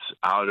silence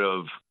out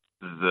of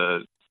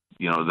the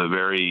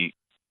very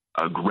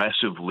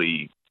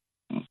aggressively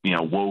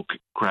woke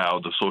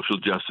crowd, the social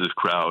justice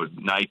crowd,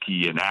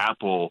 Nike and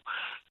Apple,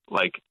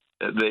 like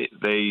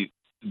they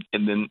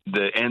and then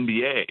the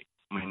NBA.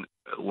 I mean,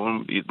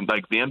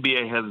 the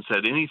NBA hasn't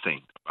said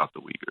anything about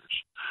the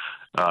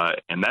Uyghurs,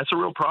 and that's a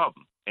real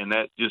problem. And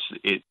that just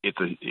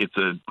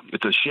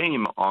it's a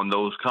shame on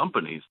those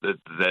companies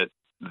that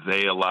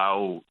they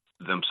allow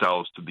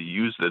themselves to be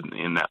used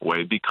in that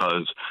way,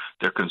 because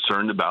they're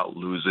concerned about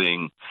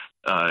losing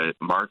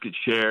market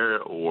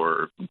share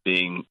or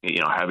being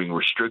having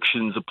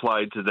restrictions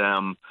applied to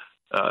them.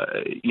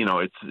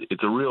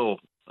 It's a real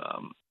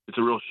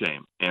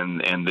shame,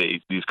 and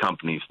these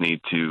companies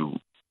need to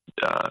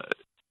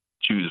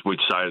choose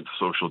which side of the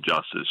social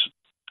justice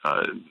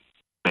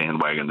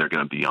bandwagon they're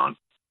going to be on.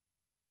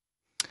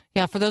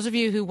 Yeah, for those of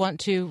you who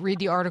want to read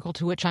the article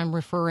to which I'm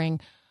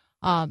referring,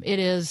 it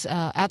is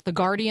at The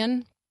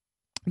Guardian,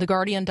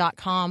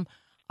 theguardian.com.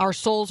 Our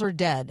Souls Are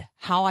Dead,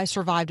 How I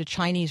Survived a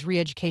Chinese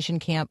Re-Education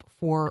Camp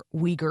for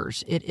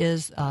Uyghurs. It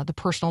is the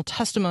personal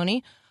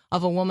testimony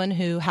of a woman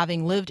who,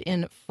 having lived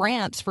in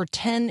France for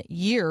 10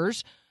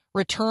 years,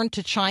 returned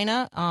to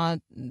China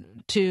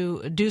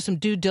to do some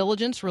due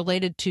diligence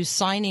related to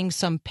signing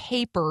some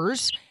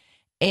papers.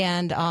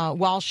 And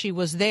while she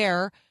was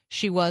there,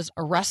 she was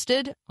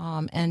arrested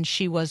and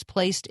she was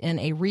placed in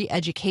a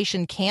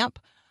re-education camp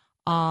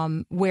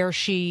where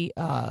she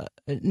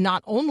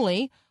not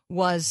only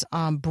was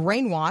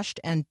brainwashed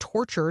and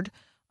tortured,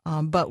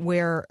 but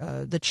where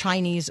the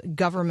Chinese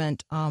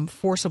government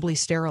forcibly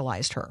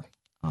sterilized her.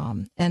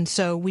 And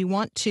so we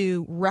want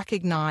to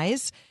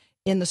recognize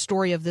in the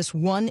story of this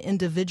one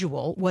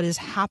individual what is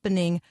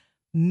happening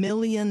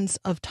millions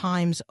of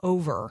times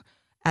over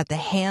at the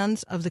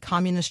hands of the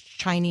communist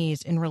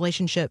Chinese in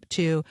relationship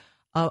to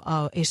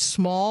a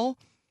small,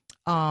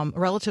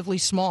 relatively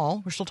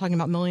small, we're still talking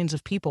about millions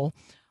of people,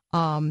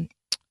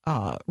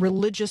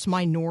 religious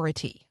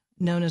minority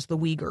known as the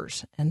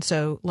Uyghurs. And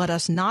so let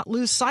us not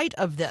lose sight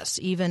of this,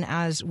 even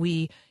as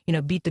we,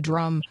 beat the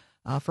drum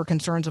for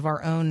concerns of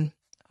our own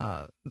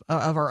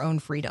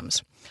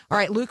freedoms. All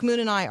right, Luke Moon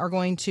and I are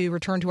going to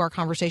return to our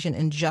conversation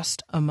in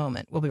just a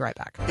moment. We'll be right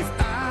back. If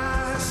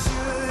I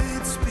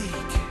should speak,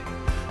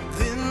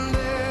 then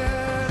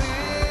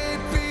let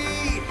it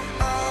be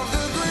of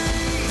the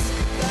grace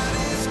that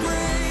is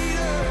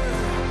greater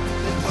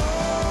than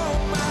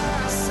all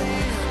my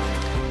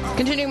sin.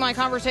 Continuing my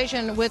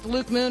conversation with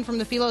Luke Moon from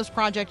the Philos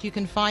Project. You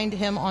can find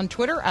him on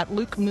Twitter at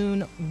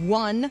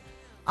LukeMoon1.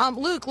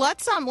 Luke,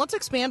 let's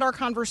expand our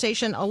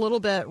conversation a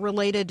little bit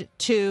related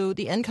to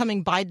the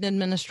incoming Biden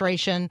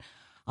administration,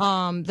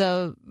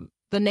 the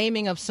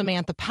naming of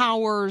Samantha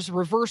Powers,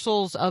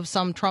 reversals of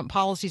some Trump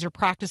policies or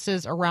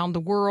practices around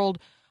the world,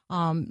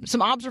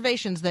 some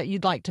observations that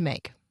you'd like to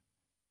make.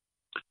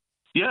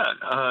 Yeah,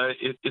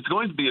 it's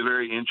going to be a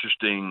very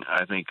interesting,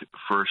 I think,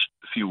 first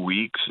few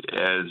weeks.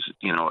 As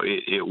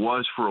it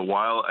was for a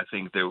while. I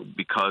think that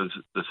because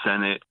the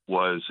Senate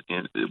was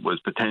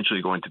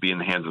potentially going to be in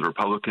the hands of the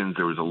Republicans,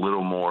 there was a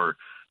little more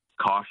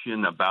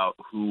caution about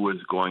who was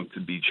going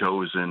to be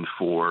chosen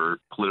for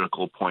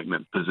political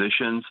appointment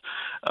positions.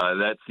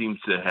 That seems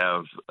to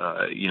have,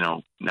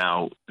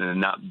 now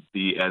not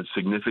be as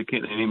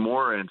significant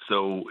anymore. And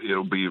so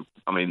it'll be,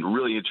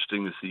 really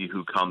interesting to see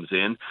who comes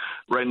in.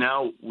 Right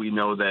now, we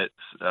know that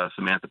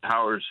Samantha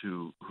Powers,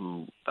 who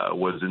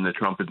was in the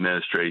Trump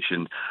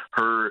administration,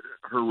 her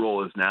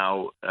role is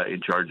now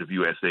in charge of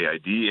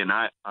USAID. And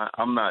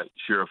I'm not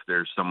sure if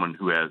there's someone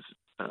who has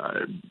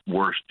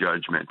worse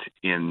judgment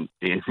in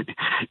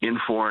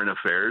foreign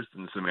affairs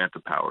than Samantha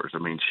Powers.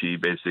 She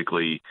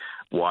basically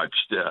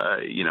watched,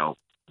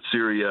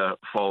 Syria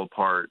fall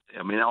apart.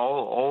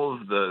 All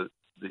of the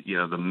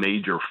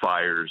major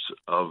fires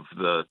of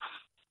the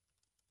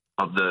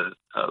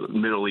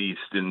Middle East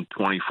in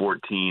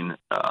 2014.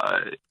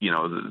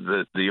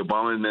 The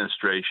Obama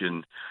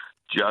administration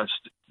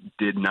just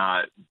did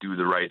not do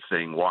the right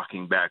thing,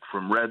 walking back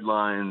from red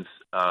lines,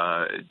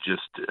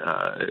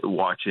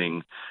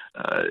 watching,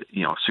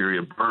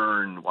 Syria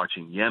burn,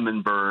 watching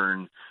Yemen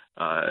burn,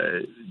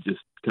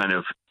 just kind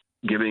of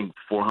giving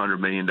 $400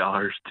 million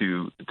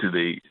to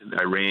the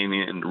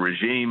Iranian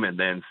regime and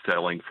then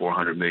selling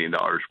 $400 million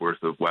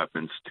worth of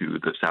weapons to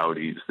the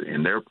Saudis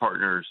and their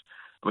partners.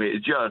 I mean,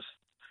 it just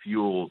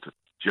fueled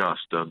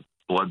just a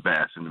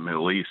bloodbath in the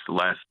Middle East the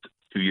last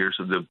 2 years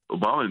of the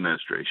Obama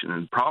administration.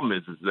 And the problem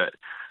is that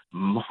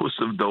most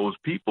of those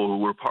people who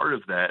were part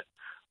of that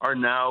are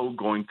now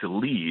going to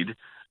lead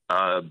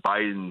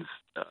Biden's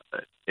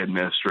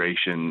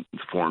administration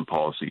foreign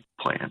policy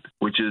plan,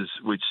 which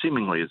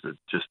seemingly is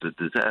just a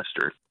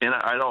disaster. And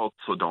I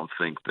also don't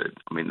think that,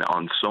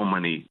 on so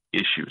many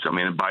issues,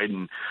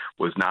 Biden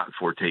was not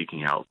for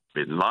taking out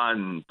bin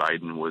Laden.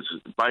 Biden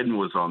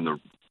was on the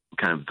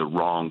kind of the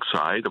wrong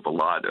side of a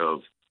lot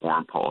of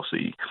foreign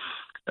policy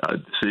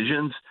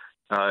decisions,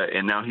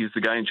 and now he's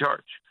the guy in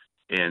charge.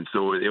 And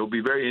so it will be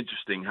very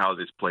interesting how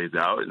this plays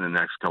out in the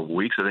next couple of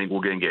weeks. I think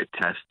we're going to get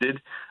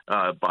tested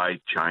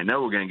by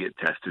China. We're going to get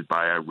tested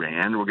by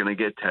Iran. We're going to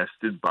get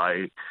tested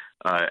by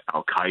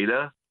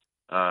al-Qaeda.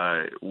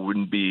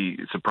 Wouldn't be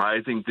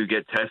surprising to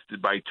get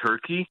tested by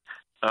Turkey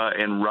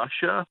and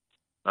Russia.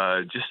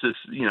 Just as,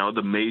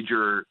 the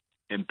major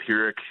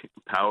empiric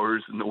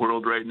powers in the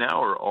world right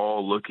now are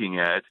all looking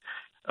at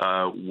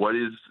what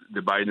is the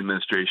Biden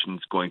administration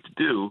is going to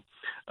do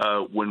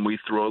when we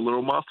throw a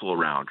little muscle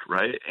around,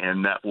 right?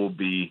 And that will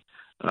be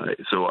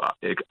so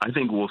I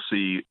think we'll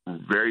see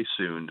very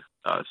soon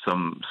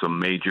some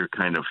major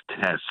kind of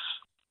tests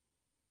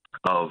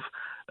of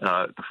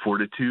the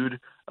fortitude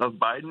of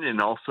Biden,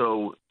 and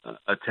also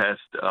a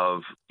test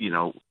of,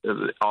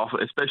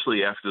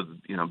 especially after,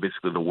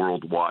 basically the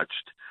world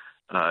watched,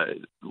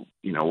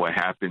 what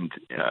happened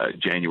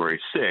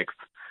January 6th.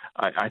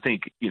 I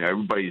think,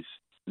 everybody's,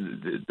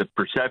 the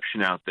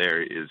perception out there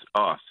is,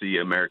 see,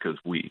 America's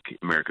weak,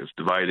 America's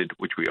divided,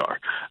 which we are,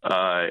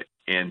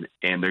 and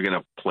they're going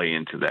to play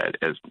into that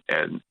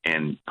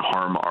and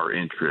harm our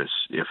interests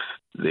if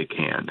they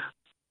can.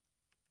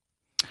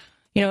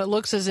 It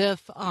looks as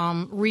if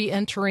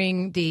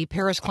re-entering the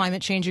Paris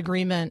Climate Change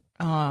Agreement,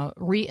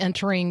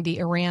 re-entering the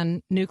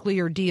Iran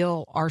nuclear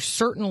deal are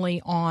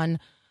certainly on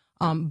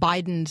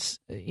Biden's,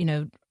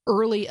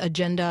 early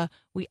agenda.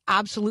 We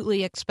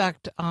absolutely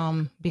expect,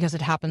 because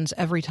it happens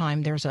every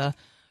time there's a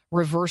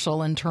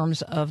reversal in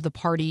terms of the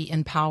party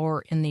in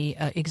power in the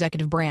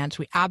executive branch,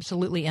 we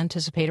absolutely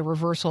anticipate a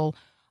reversal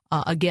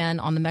again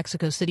on the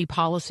Mexico City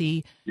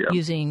policy,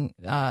 using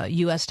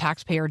U.S.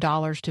 taxpayer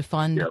dollars to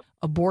fund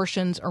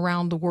abortions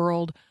around the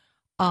world.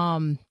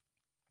 Abortion.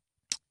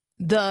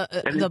 It's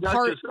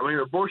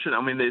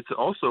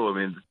also.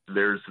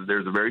 There's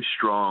a very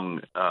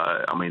strong.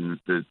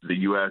 The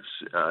U.S.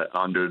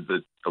 Under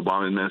the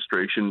Obama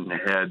administration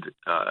had,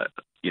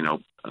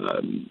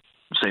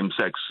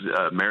 same-sex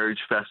marriage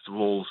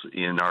festivals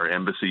in our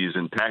embassies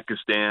in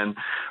Pakistan,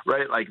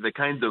 right? Like the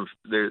kind of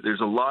there's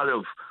a lot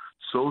of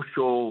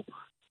social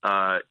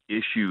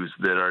issues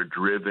that are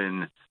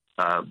driven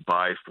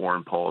by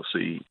foreign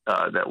policy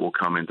that will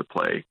come into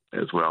play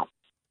as well.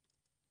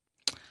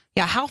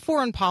 Yeah, how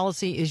foreign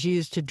policy is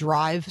used to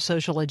drive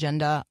social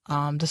agenda,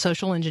 the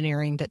social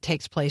engineering that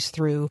takes place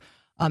through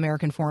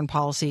American foreign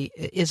policy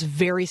is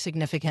very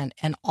significant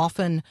and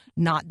often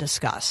not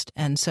discussed.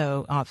 And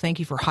so thank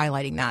you for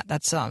highlighting that.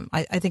 That's,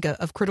 I think,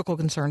 of critical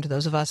concern to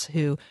those of us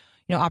who,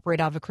 operate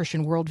out of a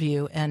Christian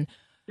worldview and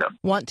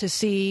want to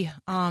see,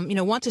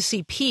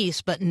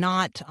 peace, but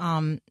not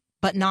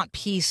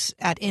peace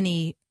at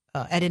any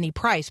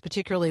price,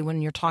 particularly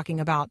when you're talking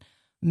about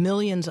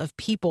millions of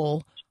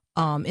people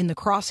in the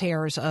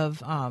crosshairs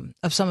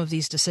of some of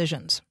these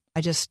decisions. I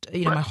just,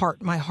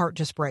 my heart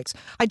just breaks.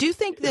 I do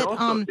think that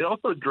it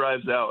also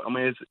drives out.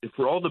 It's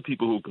for all the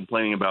people who are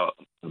complaining about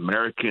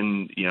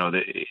American,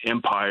 the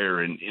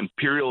empire and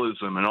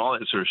imperialism and all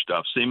that sort of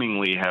stuff,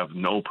 seemingly have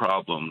no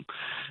problem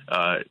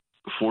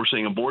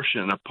forcing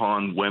abortion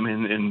upon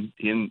women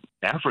in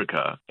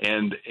Africa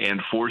and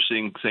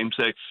forcing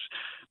same-sex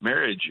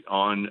marriage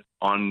on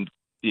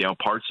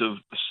parts of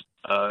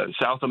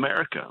South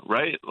America,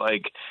 right?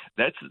 Like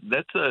that's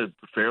a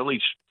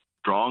fairly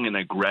strong and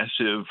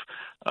aggressive,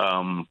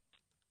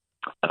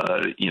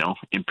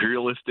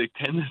 imperialistic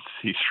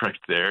tendencies right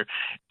there,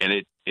 and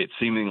it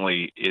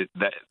seemingly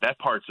that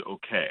part's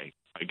okay,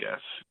 I guess,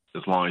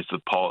 as long as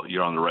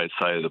you're on the right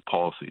side of the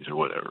policies or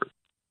whatever.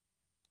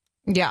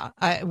 Yeah,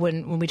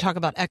 when we talk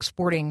about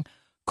exporting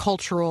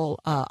cultural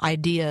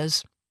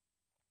ideas,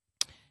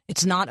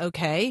 it's not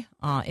okay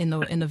in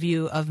the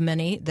view of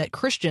many that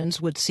Christians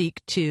would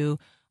seek to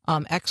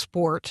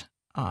export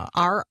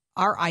our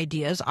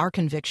ideas, our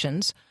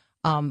convictions,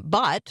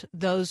 but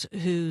those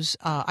whose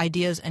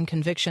ideas and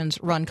convictions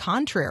run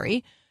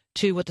contrary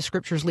to what the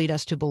Scriptures lead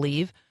us to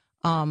believe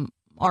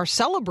are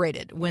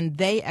celebrated when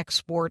they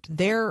export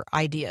their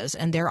ideas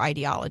and their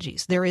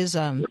ideologies. There is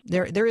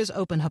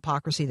open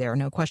hypocrisy there,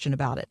 no question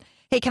about it.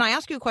 Hey, can I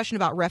ask you a question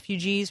about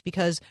refugees?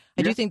 Because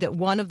I do think that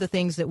one of the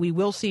things that we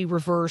will see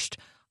reversed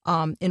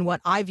in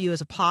what I view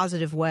as a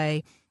positive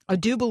way. I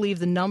do believe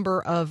the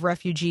number of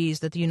refugees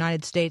that the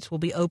United States will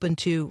be open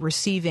to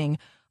receiving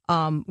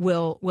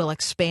will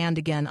expand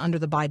again under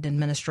the Biden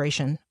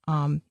administration.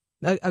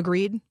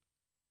 Agreed?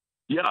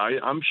 Yeah,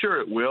 I'm sure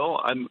it will.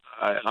 I'm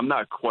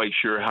not quite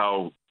sure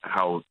how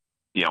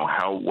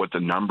what the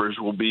numbers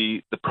will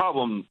be. The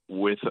problem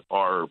with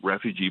our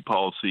refugee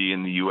policy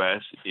in the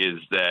U.S. is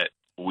that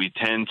we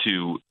tend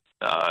to,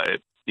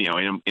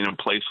 in a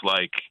place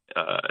like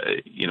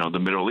the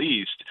Middle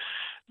East,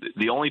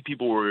 the only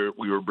people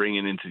we were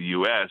bringing into the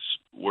U.S.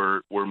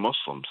 were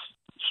Muslims,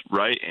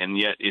 right? And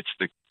yet it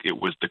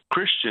was the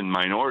Christian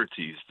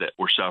minorities that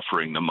were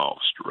suffering the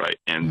most, right?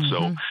 And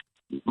so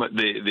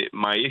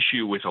my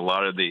issue with a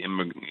lot of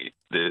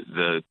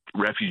the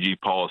refugee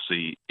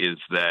policy is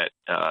that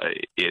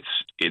it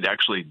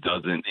actually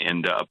doesn't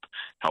end up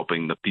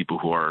helping the people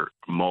who are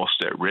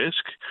most at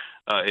risk.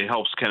 It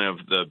helps kind of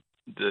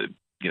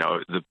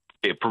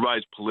it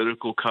provides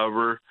political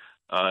cover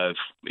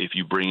if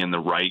you bring in the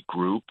right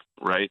group,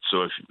 right?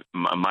 So if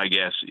my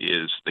guess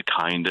is the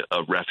kind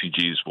of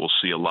refugees we'll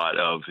see a lot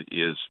of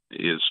is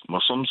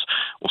Muslims.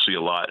 We'll see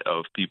a lot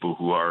of people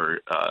who are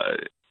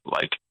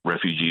like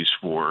refugees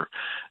for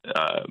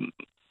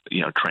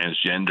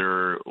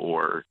transgender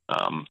or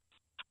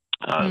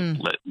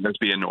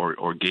lesbian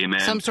or gay men.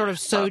 Some sort of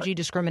SOGI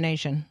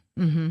discrimination.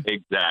 Mm-hmm.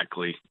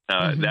 Exactly.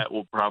 That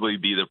will probably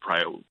be the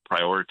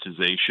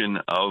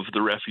prioritization of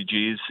the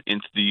refugees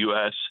into the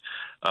U.S.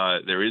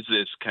 There is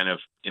this kind of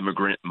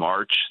immigrant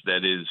march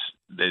that is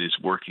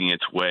working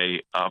its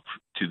way up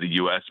to the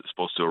U.S. It's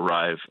supposed to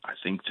arrive, I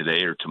think,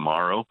 today or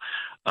tomorrow.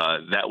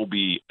 That will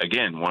be,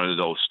 again, one of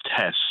those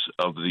tests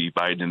of the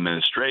Biden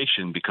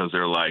administration because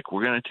they're like,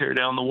 we're going to tear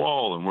down the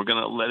wall and we're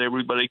going to let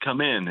everybody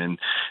come in. And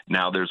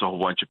now there's a whole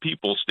bunch of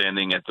people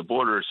standing at the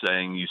border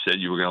saying, you said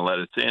you were going to let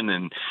us in,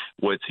 and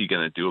what's he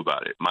going to do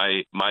about it?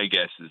 My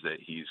guess is that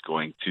he's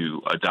going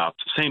to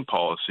adopt the same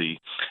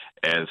policy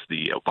as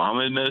the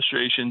Obama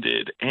administration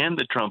did and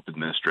the Trump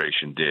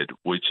administration did,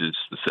 which is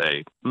to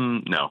say,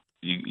 no,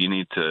 you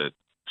need to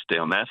stay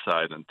on that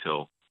side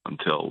until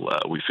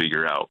we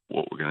figure out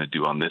what we're going to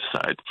do on this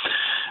side.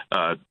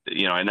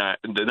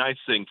 The nice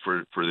thing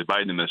for the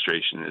Biden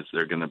administration is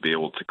they're going to be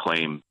able to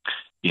claim,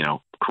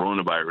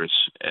 coronavirus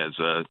as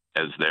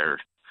their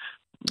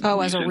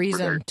as a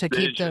reason to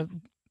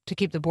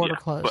keep the border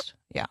closed.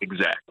 Yeah,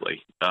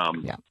 exactly.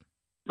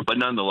 But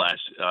nonetheless,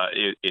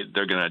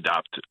 they're going to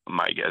adopt,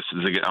 my guess,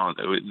 is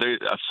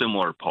a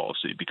similar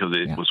policy because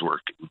it was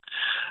working.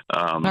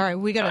 All right,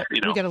 we got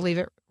to leave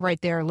it right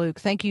there, Luke.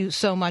 Thank you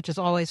so much, as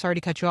always. Sorry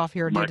to cut you off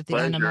here at the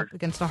end. I'm up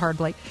against a hard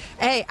break.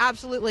 Hey,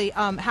 absolutely.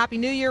 Happy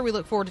New Year. We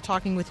look forward to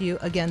talking with you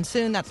again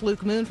soon. That's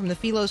Luke Moon from the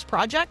Philos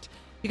Project.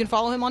 You can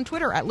follow him on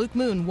Twitter at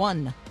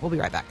LukeMoon1. We'll be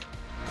right back.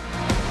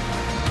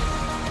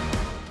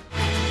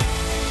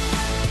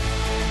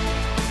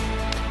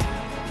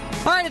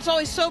 All right, it's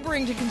always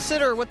sobering to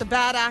consider what the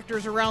bad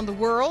actors around the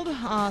world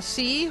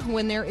see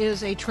when there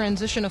is a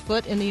transition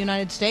afoot in the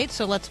United States,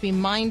 so let's be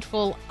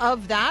mindful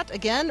of that.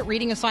 Again,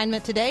 reading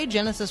assignment today,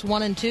 Genesis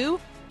 1 and 2,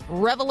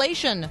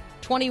 Revelation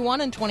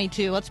 21 and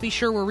 22. Let's be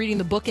sure we're reading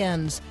the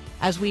bookends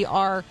as we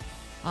are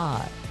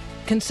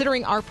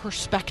considering our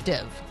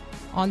perspective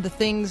on the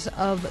things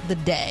of the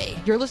day.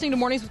 You're listening to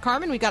Mornings with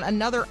Carmen. We've got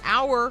another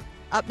hour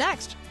up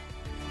next.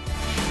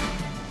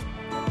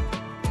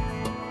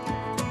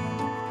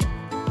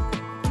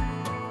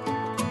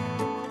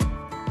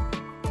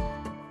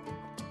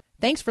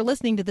 Thanks for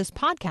listening to this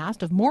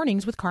podcast of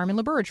Mornings with Carmen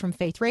LaBerge from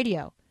Faith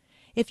Radio.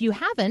 If you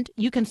haven't,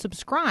 you can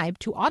subscribe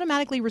to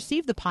automatically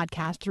receive the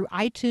podcast through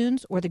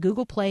iTunes or the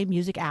Google Play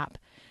Music app.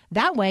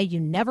 That way, you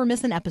never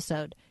miss an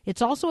episode.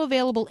 It's also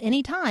available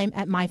anytime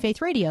at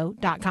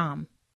myfaithradio.com.